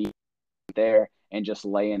as if the defense was there and just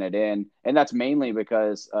laying it in. And that's mainly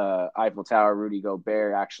because Eiffel Tower Rudy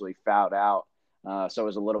Gobert actually fouled out. So it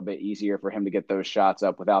was a little bit easier for him to get those shots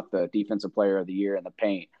up without the defensive player of the year in the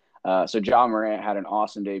paint. So Ja Morant had an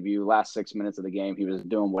awesome debut. Last 6 minutes of the game, he was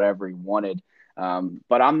doing whatever he wanted.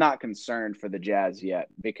 But I'm not concerned for the Jazz yet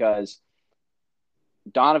because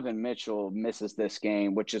Donovan Mitchell misses this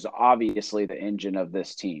game, which is obviously the engine of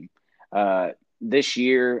this team. This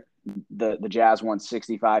year, the Jazz won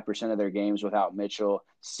 65% of their games without Mitchell,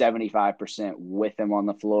 75% with him on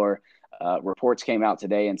the floor. Reports came out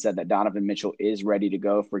today and said that Donovan Mitchell is ready to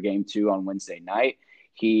go for game 2 on Wednesday night.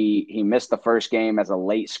 He missed the first game as a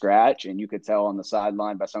late scratch, and you could tell on the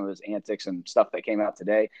sideline by some of his antics and stuff that came out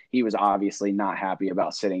today, he was obviously not happy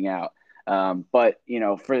about sitting out. But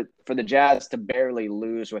for the Jazz to barely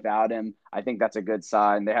lose without him, I think that's a good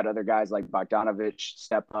sign. They had other guys like Bogdanovich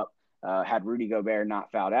step up. Had Rudy Gobert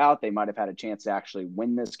not fouled out, they might have had a chance to actually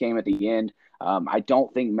win this game at the end. I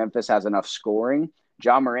don't think Memphis has enough scoring.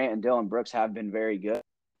 Ja Morant and Dillon Brooks have been very good,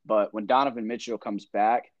 but when Donovan Mitchell comes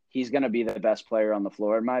back, he's going to be the best player on the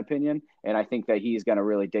floor, in my opinion. And I think that he's going to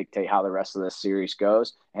really dictate how the rest of this series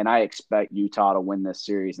goes. And I expect Utah to win this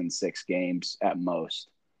series in 6 games at most.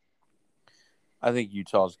 I think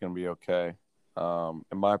Utah's going to be okay.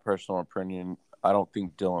 In my personal opinion, I don't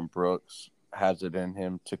think Dillon Brooks has it in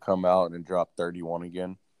him to come out and drop 31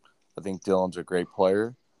 again. I think Dillon's a great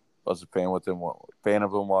player. I was a fan of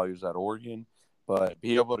him while he was at Oregon. But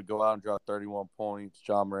be able to go out and drop 31 points,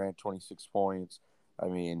 Ja Morant 26 points. I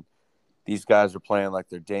mean, these guys are playing like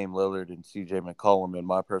they're Dame Lillard and CJ McCollum. In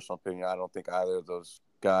my personal opinion, I don't think either of those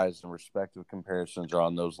guys in respective comparisons are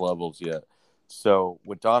on those levels yet. So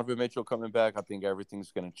with Donovan Mitchell coming back, I think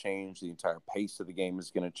everything's going to change. The entire pace of the game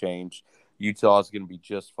is going to change. Utah is going to be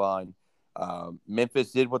just fine.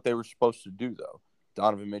 Memphis did what they were supposed to do, though.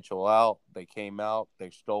 Donovan Mitchell out. They came out. They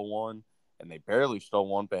stole one, and they barely stole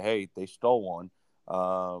one. But hey, they stole one.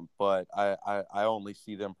 But I only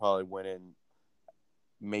see them probably winning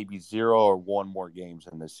maybe 0 or 1 more games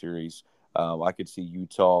in this series. I could see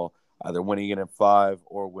Utah either winning it in 5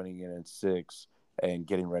 or winning it in 6 and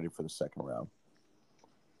getting ready for the second round.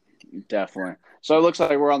 Definitely. So it looks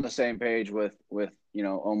like we're on the same page with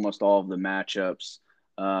almost all of the matchups.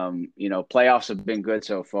 Playoffs have been good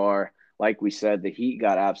so far. Like we said, the Heat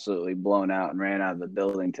got absolutely blown out and ran out of the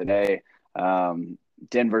building today.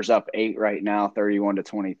 Denver's up 8 right now,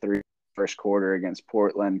 31-23 first quarter against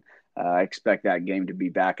Portland. I expect that game to be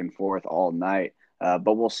back and forth all night,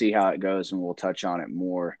 but we'll see how it goes, and we'll touch on it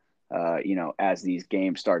more, as these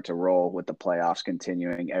games start to roll with the playoffs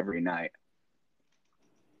continuing every night.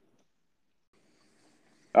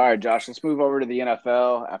 All right, Josh, let's move over to the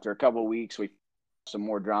NFL. After a couple of weeks, we some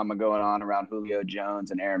more drama going on around Julio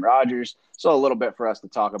Jones and Aaron Rodgers. So a little bit for us to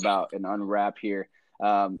talk about and unwrap here.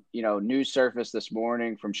 News surfaced this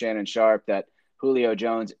morning from Shannon Sharpe that Julio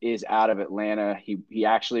Jones is out of Atlanta. He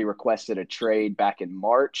actually requested a trade back in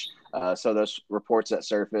March. So those reports that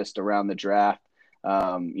surfaced around the draft,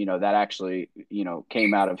 that actually,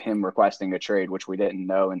 came out of him requesting a trade, which we didn't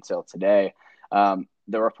know until today.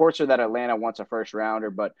 The reports are that Atlanta wants a first rounder,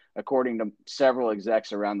 but according to several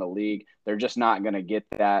execs around the league, they're just not going to get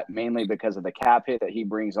that, mainly because of the cap hit that he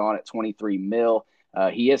brings on at $23 million.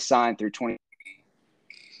 He is signed through 20.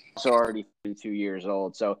 Also already 32 years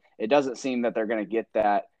old. So it doesn't seem that they're going to get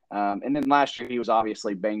that. And then last year, he was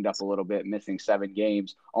obviously banged up a little bit, missing 7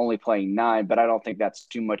 games, only playing 9. But I don't think that's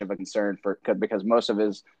too much of a concern because most of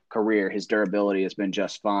his career, his durability has been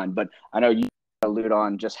just fine. But I know you allude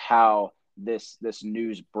on just how this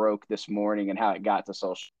news broke this morning and how it got to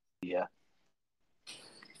social media.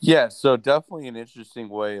 Yeah, so definitely an interesting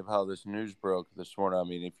way of how this news broke this morning. I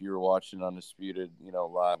mean, if you were watching Undisputed,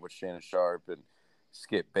 live with Shannon Sharpe and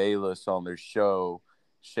Skip Bayless on their show,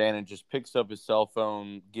 Shannon just picks up his cell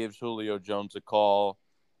phone, gives Julio Jones a call.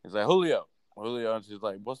 He's like, Julio. And he's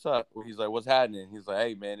like, what's up? He's like, what's happening? He's like,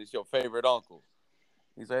 hey, man, it's your favorite uncle.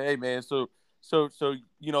 He's like, hey, man, so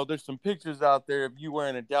there's some pictures out there of you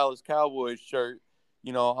wearing a Dallas Cowboys shirt.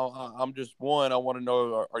 I'm just one. I want to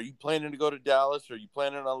know, are you planning to go to Dallas? Or are you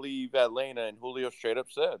planning on leave Atlanta? And Julio straight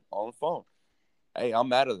up said on the phone, hey,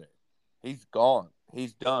 I'm out of there. He's gone.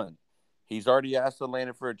 He's done. He's already asked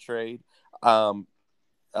Atlanta for a trade.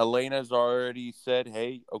 Atlanta's already said,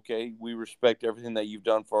 hey, okay, we respect everything that you've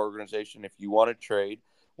done for our organization. If you want to trade,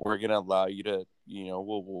 we're going to allow you to,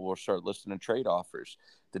 we'll start listing trade offers.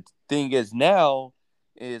 The thing is now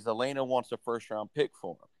is Atlanta wants a first-round pick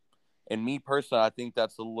for him. And me personally, I think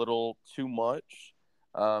that's a little too much,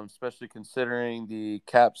 especially considering the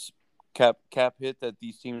cap hit that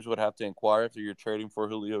these teams would have to inquire if you're trading for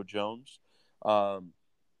Julio Jones.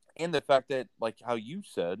 And the fact that, like how you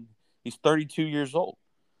said, he's 32 years old.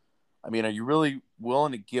 I mean, are you really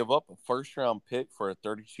willing to give up a first-round pick for a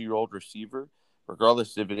 32-year-old receiver,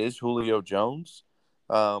 regardless if it is Julio Jones?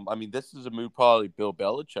 I mean, this is a move probably Bill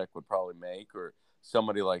Belichick would probably make or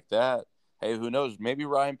somebody like that. Hey, who knows? Maybe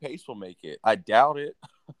Ryan Pace will make it. I doubt it.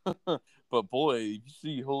 But, boy, if you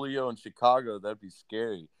see Julio in Chicago, that'd be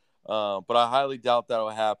scary. But I highly doubt that will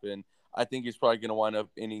happen. I think he's probably going to wind up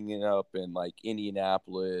ending up in, like,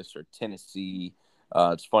 Indianapolis or Tennessee.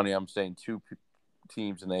 It's funny, I'm saying 2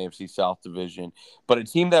 teams in the AFC South division. But a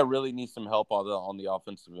team that really needs some help on the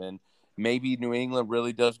offensive end. Maybe New England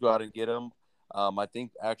really does go out and get him. I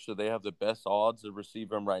think, actually, they have the best odds to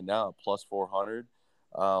receive him right now, plus 400.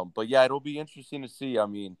 But, yeah, it'll be interesting to see. I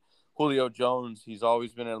mean, Julio Jones, he's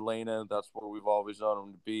always been in Atlanta. That's where we've always known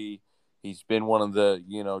him to be. He's been one of the,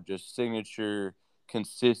 just signature,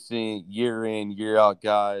 consistent, year in, year out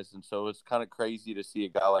guys. And so it's kind of crazy to see a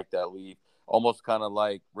guy like that leave. Almost kind of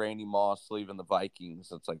like Randy Moss leaving the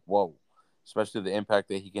Vikings. It's like, whoa, especially the impact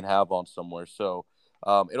that he can have on somewhere. So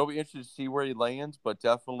it'll be interesting to see where he lands, but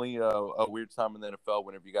definitely a weird time in the NFL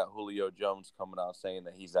whenever you got Julio Jones coming out saying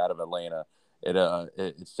that he's out of Atlanta.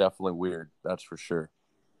 It's definitely weird. That's for sure.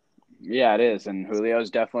 Yeah, it is. And Julio's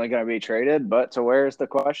definitely going to be traded, but to where is the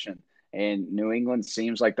question? And New England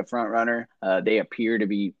seems like the front runner. They appear to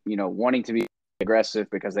be, wanting to be aggressive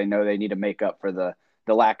because they know they need to make up for the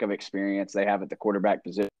lack of experience they have at the quarterback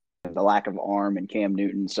position, the lack of arm and Cam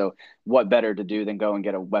Newton. So what better to do than go and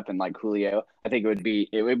get a weapon like Julio? I think it would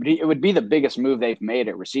be the biggest move they've made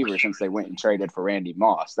at receiver since they went and traded for Randy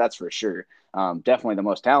Moss. That's for sure. Definitely the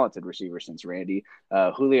most talented receiver since Randy.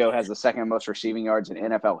 Julio has the second most receiving yards in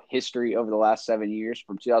NFL history over the last 7 years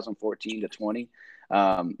from 2014 to 20.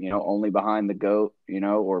 Only behind the GOAT,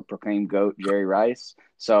 or proclaimed GOAT Jerry Rice.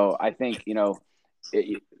 So I think,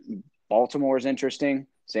 Baltimore is interesting.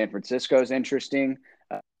 San Francisco is interesting.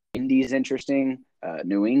 Indy is interesting.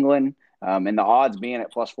 New England. And the odds being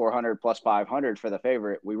at plus 400, plus 500 for the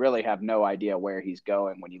favorite, we really have no idea where he's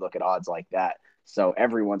going when you look at odds like that. So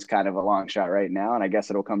everyone's kind of a long shot right now. And I guess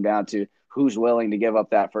it'll come down to who's willing to give up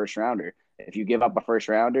that first rounder. If you give up a first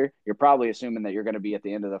rounder, you're probably assuming that you're going to be at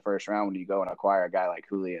the end of the first round when you go and acquire a guy like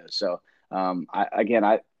Julio. So,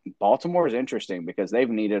 Baltimore is interesting because they've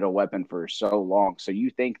needed a weapon for so long. So you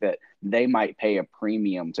think that they might pay a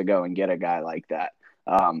premium to go and get a guy like that.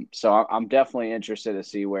 So I'm definitely interested to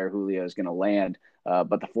see where Julio is going to land.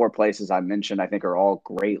 But the four places I mentioned, I think, are all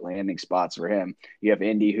great landing spots for him. You have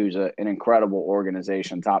Indy, who's an incredible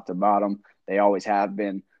organization, top to bottom. They always have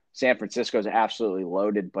been. San Francisco is absolutely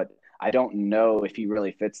loaded, but I don't know if he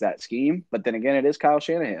really fits that scheme. But then again, it is Kyle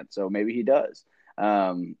Shanahan, so maybe he does.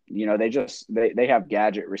 They have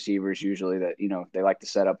gadget receivers usually that, they like to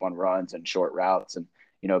set up on runs and short routes and,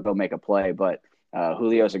 go make a play. But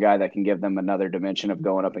Julio's a guy that can give them another dimension of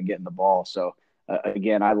going up and getting the ball. So,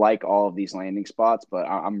 again, I like all of these landing spots, but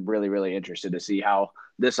I'm really, really interested to see how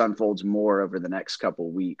this unfolds more over the next couple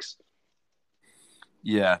of weeks.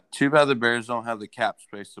 Yeah, too bad the Bears don't have the cap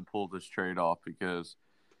space to pull this trade off because,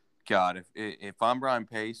 God, if I'm Brian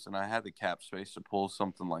Pace and I had the cap space to pull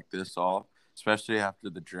something like this off, especially after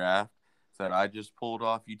the draft that I just pulled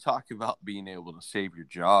off, you talk about being able to save your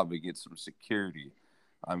job and get some security.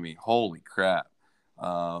 I mean, holy crap.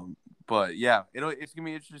 But, yeah, it's going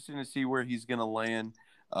to be interesting to see where he's going to land.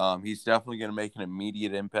 He's definitely going to make an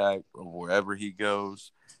immediate impact wherever he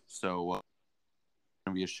goes. So, it's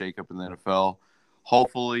going to be a shakeup in the NFL.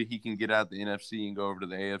 Hopefully, he can get out the NFC and go over to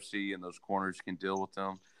the AFC, and those corners can deal with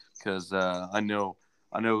them. Because I know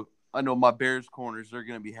my Bears corners, they're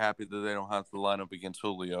going to be happy that they don't have to line up against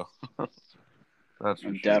Julio. That's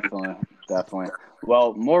for sure. Definitely.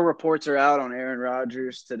 Well, more reports are out on Aaron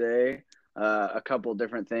Rodgers today. A couple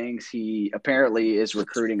different things. He apparently is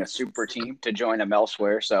recruiting a super team to join him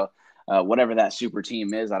elsewhere. So whatever that super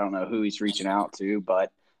team is, I don't know who he's reaching out to,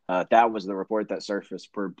 but that was the report that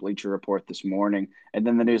surfaced per Bleacher Report this morning. And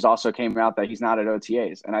then the news also came out that he's not at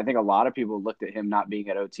OTAs. And I think a lot of people looked at him not being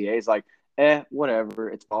at OTAs like, whatever.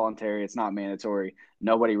 It's voluntary. It's not mandatory.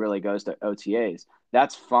 Nobody really goes to OTAs.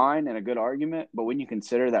 That's fine and a good argument. But when you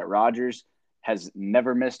consider that Rodgers has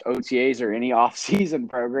never missed OTAs or any off-season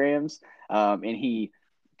programs,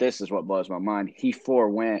 this is what blows my mind. He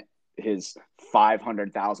forewent his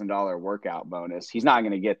 $500,000 workout bonus. He's not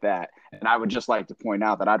going to get that. And I would just like to point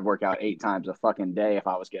out that I'd work out 8 times a fucking day if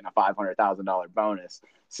I was getting a $500,000 bonus.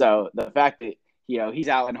 So the fact that, he's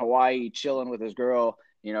out in Hawaii chilling with his girl,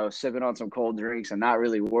 sipping on some cold drinks and not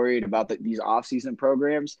really worried about these off-season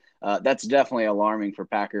programs, that's definitely alarming for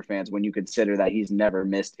Packer fans when you consider that he's never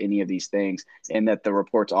missed any of these things and that the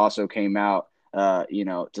reports also came out,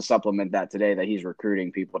 to supplement that today that he's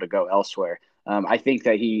recruiting people to go elsewhere. I think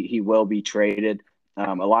that he will be traded.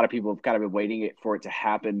 A lot of people have kind of been waiting for it to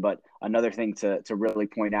happen. But another thing to really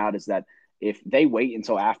point out is that if they wait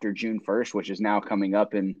until after June 1st, which is now coming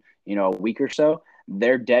up in, a week or so,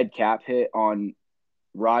 their dead cap hit on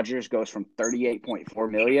Rodgers goes from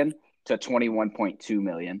 $38.4 million to $21.2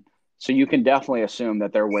 million. So you can definitely assume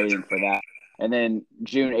that they're waiting for that. And then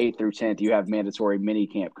June 8th through 10th, you have mandatory mini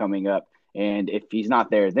camp coming up. And if he's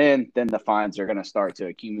not there, then the fines are going to start to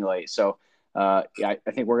accumulate. So I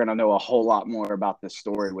think we're going to know a whole lot more about this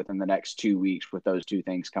story within the next 2 weeks with those two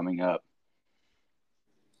things coming up.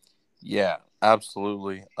 Yeah,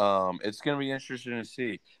 absolutely. It's going to be interesting to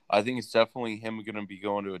see. I think it's definitely him going to be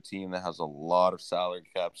going to a team that has a lot of salary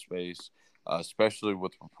cap space, especially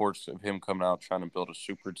with reports of him coming out trying to build a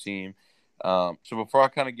super team. So before I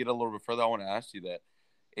kind of get a little bit further, I want to ask you that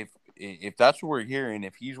if that's what we're hearing,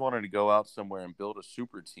 if he's wanting to go out somewhere and build a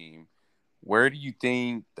super team, where do you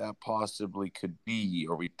think that possibly could be?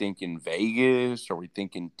 Are we thinking Vegas? Are we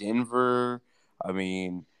thinking Denver? I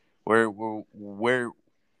mean, where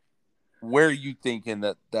are you thinking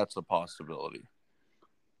that that's a possibility?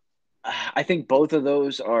 I think both of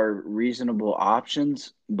those are reasonable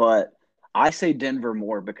options, but I say Denver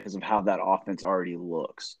more because of how that offense already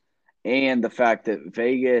looks and the fact that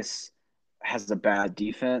Vegas has a bad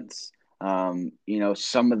defense.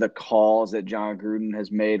 Some of the calls that John Gruden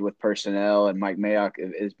has made with personnel and Mike Mayock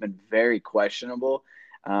has been very questionable.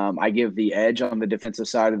 I give the edge on the defensive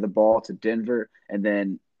side of the ball to Denver, and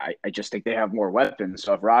then I just think they have more weapons.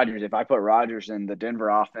 So if I put Rodgers in the Denver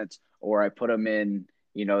offense or I put him in,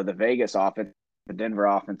 the Vegas offense, the Denver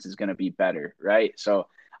offense is going to be better, right? So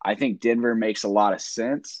I think Denver makes a lot of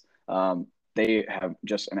sense. They have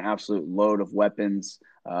just an absolute load of weapons,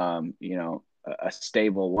 a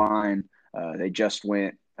stable line. They just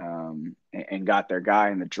went and got their guy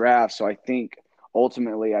in the draft. So I think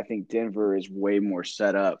ultimately, I think Denver is way more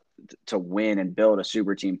set up to win and build a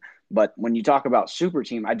super team. But when you talk about super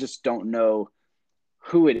team, I just don't know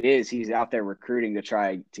who it is he's out there recruiting to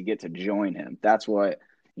try to get to join him. That's what,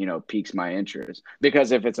 piques my interest.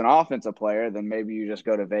 Because if it's an offensive player, then maybe you just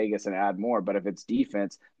go to Vegas and add more. But if it's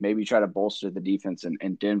defense, maybe you try to bolster the defense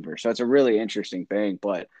in Denver. So it's a really interesting thing.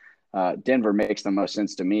 But Denver makes the most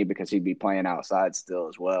sense to me because he'd be playing outside still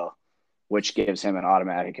as well, which gives him an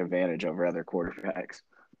automatic advantage over other quarterbacks.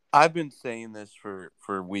 I've been saying this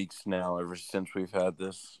for weeks now, ever since we've had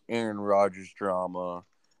this Aaron Rodgers drama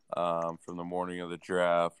from the morning of the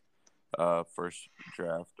draft, first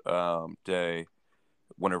draft day,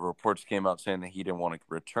 whenever reports came out saying that he didn't want to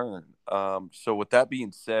return. So with that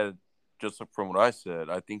being said, just from what I said,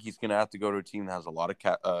 I think he's going to have to go to a team that has a lot of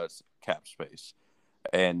cap space.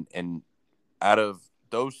 And out of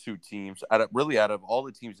those two teams, out of all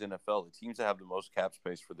the teams in the NFL, the teams that have the most cap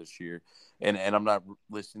space for this year, and I'm not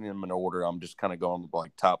listing them in order. I'm just kind of going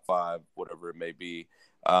like top 5, whatever it may be.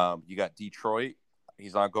 You got Detroit.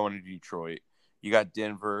 He's not going to Detroit. You got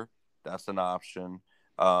Denver. That's an option.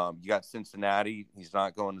 You got Cincinnati. He's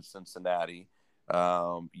not going to Cincinnati.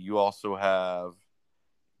 You also have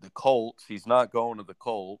the Colts. He's not going to the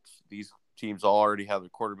Colts. These teams already have their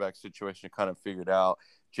quarterback situation kind of figured out.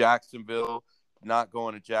 Jacksonville, not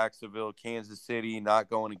going to Jacksonville. Kansas City, not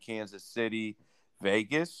going to Kansas City.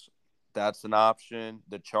 Vegas, that's an option.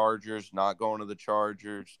 The Chargers, not going to the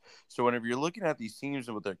Chargers. So whenever you're looking at these teams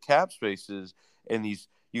and with their cap spaces and these,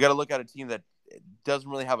 you got to look at a team that doesn't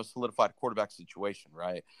really have a solidified quarterback situation,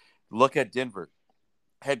 right? Look at Denver.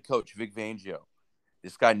 Head coach Vic Fangio.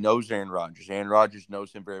 This guy knows Aaron Rodgers. Aaron Rodgers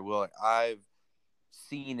knows him very well. I've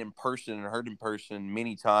seen in person and heard in person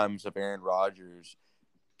many times of Aaron Rodgers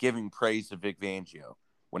giving praise to Vic Fangio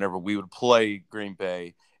whenever we would play Green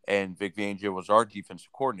Bay and Vic Fangio was our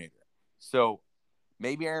defensive coordinator. So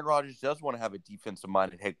maybe Aaron Rodgers does want to have a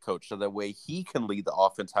defensive-minded head coach so that way he can lead the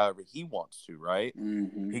offense however he wants to, right?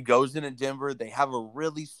 Mm-hmm. He goes into Denver. They have a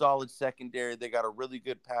really solid secondary. They got a really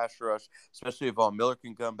good pass rush, especially if Von Miller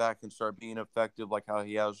can come back and start being effective like how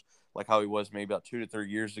he was maybe about 2 to 3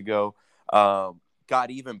 years ago. Got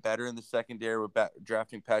even better in the secondary with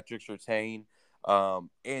drafting Patrick Surtain.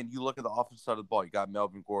 And you look at the offensive side of the ball. You got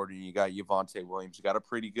Melvin Gordon. You got Javonte Williams. You got a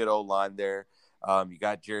pretty good O-line there. You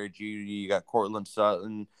got Jared Judy. You got Cortland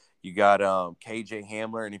Sutton. You got KJ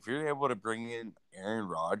Hamler. And if you're able to bring in Aaron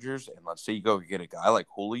Rodgers and let's say you go get a guy like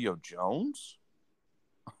Julio Jones,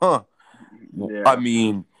 yeah. I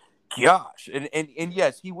mean, gosh. And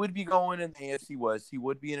yes, he would be going in the AFC West. He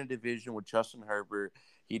would be in a division with Justin Herbert.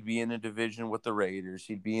 He'd be in a division with the Raiders.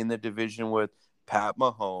 He'd be in the division with Pat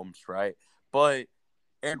Mahomes, right? But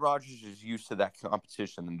Aaron Rodgers is used to that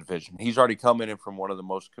competition in the division. He's already coming in from one of the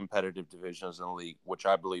most competitive divisions in the league, which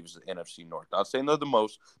I believe is the NFC North. Not saying they're the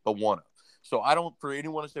most, but one of. So I don't, for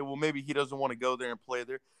anyone to say, well, maybe he doesn't want to go there and play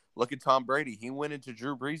there. Look at Tom Brady. He went into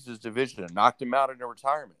Drew Brees' division and knocked him out in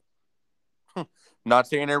retirement. Not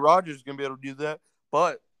saying Aaron Rodgers is going to be able to do that,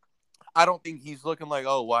 but I don't think he's looking like,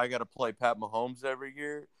 oh, well, I got to play Pat Mahomes every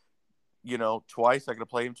year, twice. I got to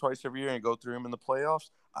play him twice every year and go through him in the playoffs.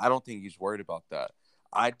 I don't think he's worried about that.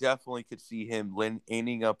 I definitely could see him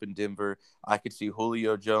ending up in Denver. I could see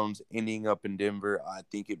Julio Jones ending up in Denver. I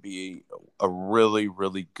think it'd be a really,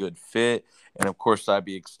 really good fit. And, of course, I'd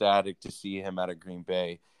be ecstatic to see him out of Green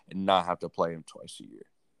Bay and not have to play him twice a year.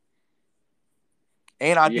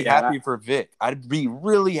 And I'd be happy for Vic. I'd be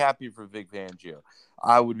really happy for Vic Fangio.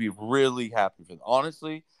 I would be really happy for them.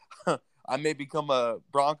 Honestly, I may become a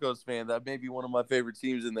Broncos fan. That may be one of my favorite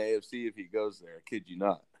teams in the AFC if he goes there. I kid you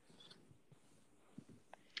not.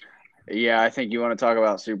 Yeah, I think you want to talk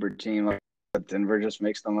about super team. Like, Denver just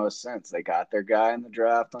makes the most sense. They got their guy in the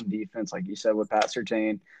draft on defense, like you said, with Pat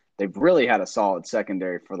Surtain. They've really had a solid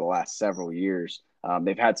secondary for the last several years.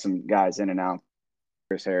 They've had some guys in and out.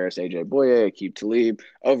 Chris Harris, AJ Boye, Aqib Talib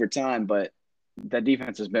over time, but that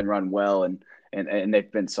defense has been run well and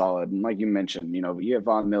they've been solid. And like you mentioned, you have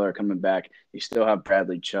Von Miller coming back. You still have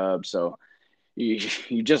Bradley Chubb. So you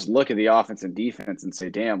just look at the offense and defense and say,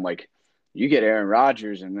 damn, like you get Aaron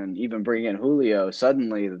Rodgers and then even bring in Julio,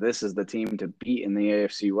 suddenly this is the team to beat in the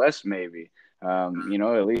AFC West maybe,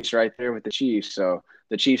 at least right there with the Chiefs. So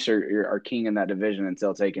the Chiefs are king in that division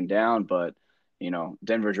until taken down, but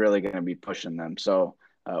Denver's really going to be pushing them. So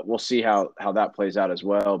we'll see how that plays out as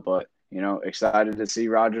well. But, excited to see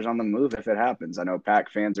Rodgers on the move if it happens. I know Pack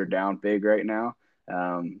fans are down big right now.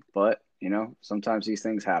 But, sometimes these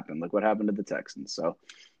things happen. Look what happened to the Texans. So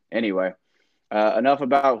anyway, enough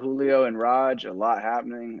about Julio and Raj. A lot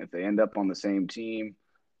happening if they end up on the same team.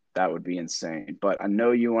 That would be insane. But I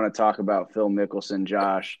know you want to talk about Phil Mickelson,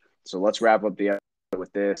 Josh. So let's wrap up the episode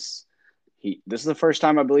with this. This is the first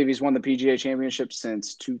time I believe he's won the PGA Championship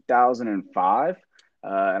since 2005,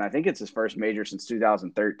 and I think it's his first major since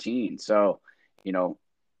 2013. So, you know,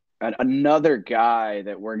 another guy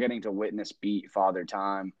that we're getting to witness beat Father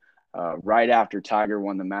Time right after Tiger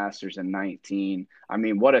won the Masters in 19. I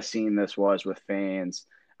mean, what a scene this was with fans.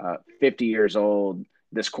 50 years old.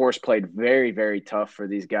 This course played very, very tough for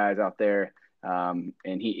these guys out there, and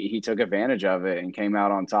he took advantage of it and came out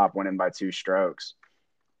on top, winning by 2 strokes.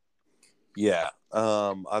 Yeah,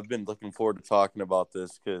 I've been looking forward to talking about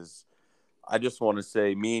this because I just want to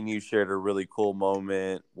say me and you shared a really cool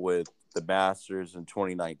moment with the Masters in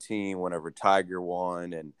 2019 whenever Tiger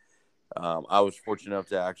won. And I was fortunate enough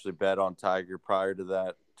to actually bet on Tiger prior to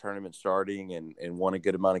that tournament starting and won a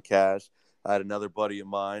good amount of cash. I had another buddy of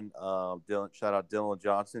mine, shout out Dylan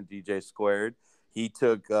Johnson, DJ Squared. He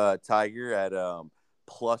took Tiger at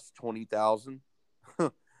plus 20,000.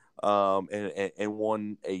 And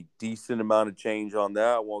won a decent amount of change on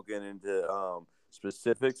that. I won't get into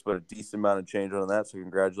specifics, but a decent amount of change on that. So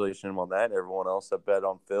congratulations on that. Everyone else that bet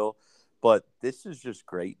on Phil. But this is just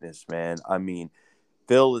greatness, man. I mean,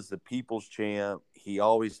 Phil is the people's champ. He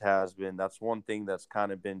always has been. That's one thing that's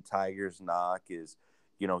kind of been Tiger's knock is,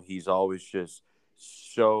 he's always just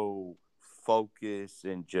so focused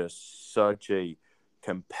and just such a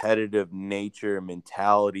competitive nature and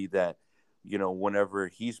mentality that, whenever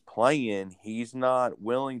he's playing, he's not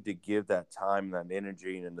willing to give that time, that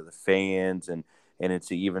energy into the fans and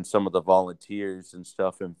into even some of the volunteers and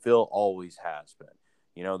stuff. And Phil always has been.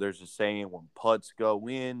 There's a saying, when putts go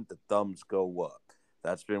in, the thumbs go up.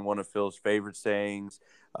 That's been one of Phil's favorite sayings.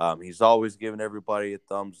 He's always giving everybody a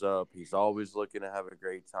thumbs up. He's always looking to have a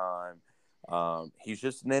great time. He's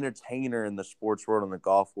just an entertainer in the sports world and the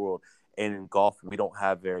golf world. And in golf, we don't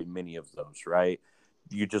have very many of those, right?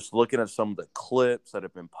 You're just looking at some of the clips that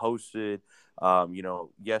have been posted,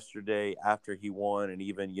 yesterday after he won, and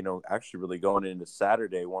even, actually really going into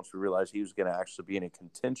Saturday once we realized he was going to actually be in a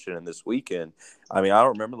contention in this weekend. I mean, I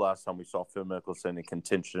don't remember the last time we saw Phil Mickelson in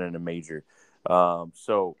contention in a major.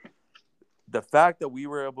 So the fact that we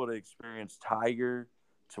were able to experience Tiger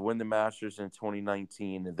to win the Masters in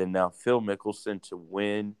 2019 and then now Phil Mickelson to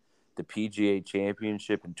win the PGA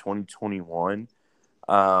Championship in 2021.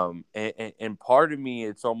 And part of me,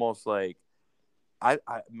 it's almost like I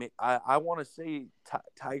want to say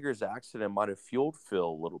Tiger's accident might have fueled Phil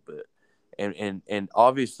a little bit, and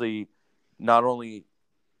obviously not only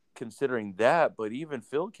considering that, but even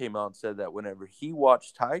Phil came out and said that whenever he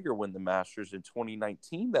watched Tiger win the Masters in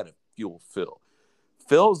 2019, that it fueled Phil.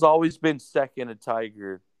 Phil's always been second to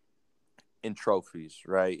Tiger in trophies,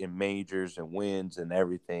 right, in majors and wins and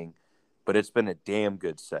everything, but it's been a damn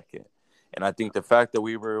good second. And I think the fact that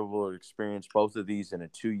we were able to experience both of these in a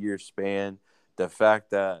 2-year span, the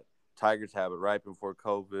fact that Tigers have it right before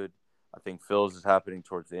COVID, I think Phil's is happening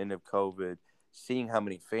towards the end of COVID, seeing how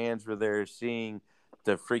many fans were there, seeing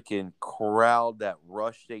the freaking crowd that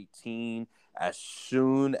rushed 18 as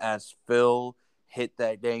soon as Phil hit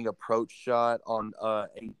that dang approach shot on on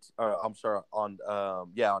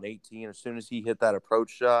 18. As soon as he hit that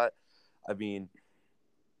approach shot, I mean,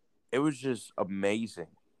 it was just amazing.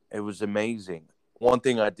 It was amazing. One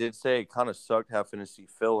thing I did say, it kind of sucked having to see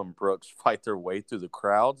Phil and Brooks fight their way through the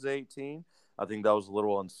crowds 18. I think that was a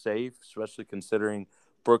little unsafe, especially considering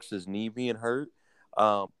Brooks' knee being hurt.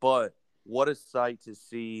 But what a sight to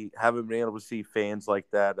see, having been able to see fans like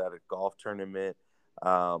that at a golf tournament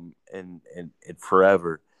and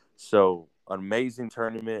forever. So an amazing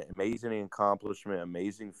tournament, amazing accomplishment,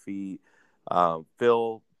 amazing feat.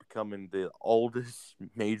 Phil becoming the oldest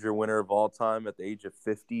major winner of all time at the age of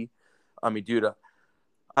 50. I mean, dude,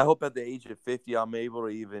 I hope at the age of 50 I'm able to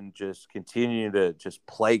even just continue to just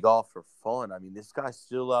play golf for fun. I mean, this guy's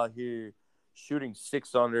still out here shooting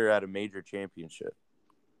 6 under at a major championship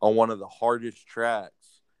on one of the hardest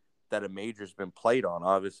tracks that a major's been played on.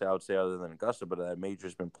 Obviously, I would say other than Augusta, but that a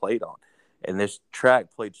major's been played on. And this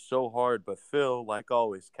track played so hard, but Phil, like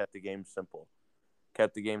always, kept the game simple.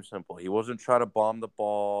 He wasn't trying to bomb the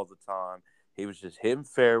ball all the time. He was just hitting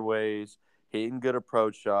fairways, hitting good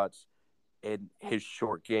approach shots, and his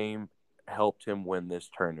short game helped him win this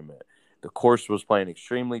tournament. The course was playing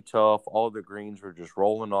extremely tough. All the greens were just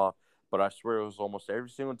rolling off. But I swear it was almost every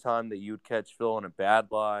single time that you'd catch Phil in a bad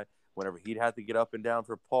lie, whenever he'd have to get up and down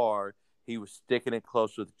for par, he was sticking it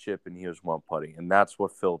close with the chip and he was one putting. And that's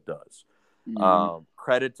what Phil does. Mm-hmm.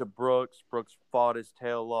 Credit to Brooks. Brooks fought his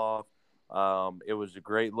tail off. It was a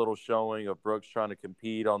great little showing of Brooks trying to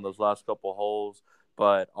compete on those last couple holes.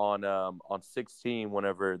 But on 16,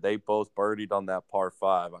 whenever they both birdied on that par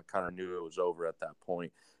five, I kind of knew it was over at that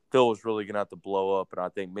point. Phil was really going to have to blow up, and I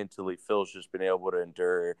think mentally Phil's just been able to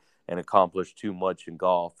endure and accomplish too much in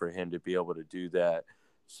golf for him to be able to do that.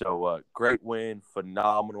 So great win,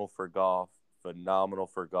 phenomenal for golf, phenomenal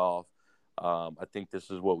for golf. I think this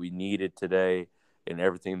is what we needed today and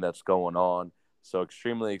everything that's going on. So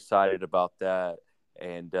extremely excited about that,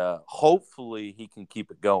 and hopefully he can keep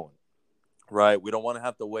it going. Right, we don't want to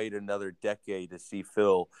have to wait another decade to see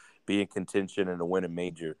Phil be in contention and to win a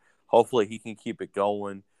major. Hopefully, he can keep it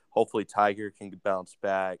going. Hopefully, Tiger can bounce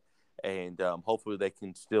back, and hopefully, they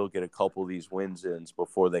can still get a couple of these wins in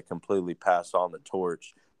before they completely pass on the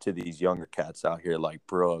torch to these younger cats out here like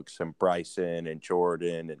Brooks and Bryson and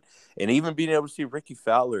Jordan, and even being able to see Ricky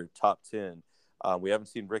Fowler top 10. We haven't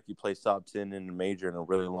seen Ricky play top 10 in a major in a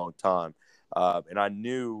really long time, and I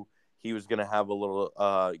knew he was going to have a little,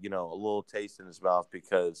 a little taste in his mouth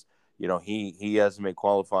because, he hasn't been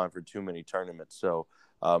qualifying for too many tournaments. So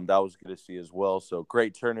that was good to see as well. So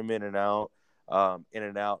great tournament and out, in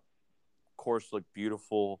and out. Course looked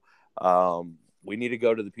beautiful. We need to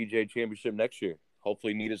go to the PGA Championship next year.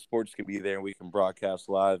 Hopefully, Needed Sports can be there and we can broadcast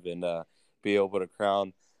live and be able to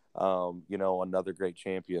crown, another great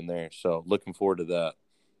champion there. So looking forward to that.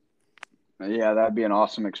 Yeah, that'd be an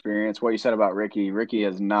awesome experience. What you said about Ricky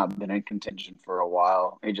has not been in contention for a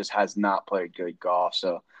while. He just has not played good golf.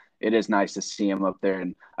 So it is nice to see him up there.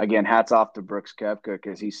 And again, hats off to Brooks Koepka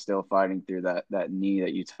because he's still fighting through that knee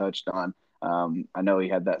that you touched on. I know he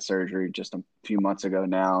had that surgery just a few months ago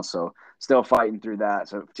now, so still fighting through that.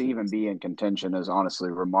 So to even be in contention is honestly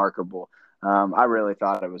remarkable. I really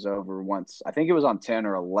thought it was over once. I think it was on 10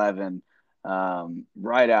 or 11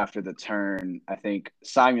 right after the turn. I think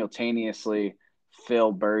simultaneously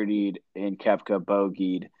Phil birdied and Koepka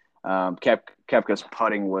bogeyed. Kepka's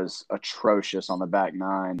putting was atrocious on the back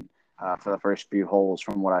nine for the first few holes.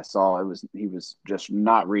 From what I saw, he was just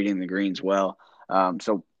not reading the greens well.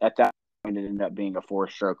 So at that point, it ended up being a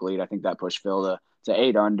 4-stroke lead. I think that pushed Phil to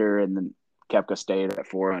 8 under, and then Koepka stayed at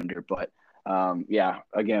 4 under. But yeah,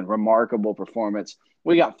 again, remarkable performance.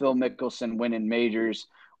 We got Phil Mickelson winning majors.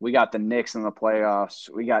 We got the Knicks in the playoffs.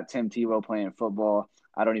 We got Tim Tebow playing football.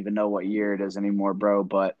 I don't even know what year it is anymore, bro,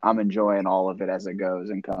 but I'm enjoying all of it as it goes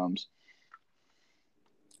and comes.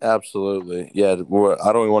 Absolutely. Yeah, I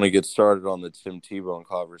don't even want to get started on the Tim Tebow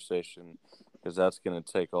conversation because that's going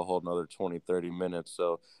to take a whole another 20, 30 minutes.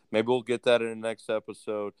 So maybe we'll get that in the next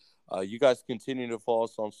episode. You guys continue to follow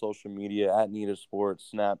us on social media at Nita Sports,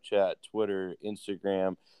 Snapchat, Twitter,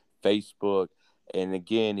 Instagram, Facebook. And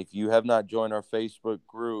again, if you have not joined our Facebook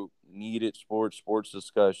group, Needed Sports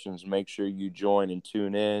Discussions, make sure you join and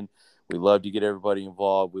tune in. We love to get everybody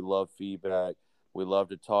involved. We love feedback. We love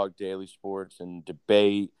to talk daily sports and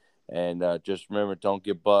debate. And just remember, don't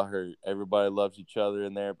get butthurt. Everybody loves each other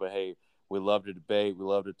in there. But, hey, we love to debate. We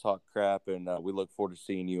love to talk crap. And we look forward to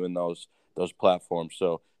seeing you in those platforms.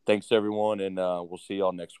 So thanks, everyone. And we'll see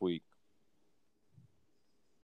y'all next week.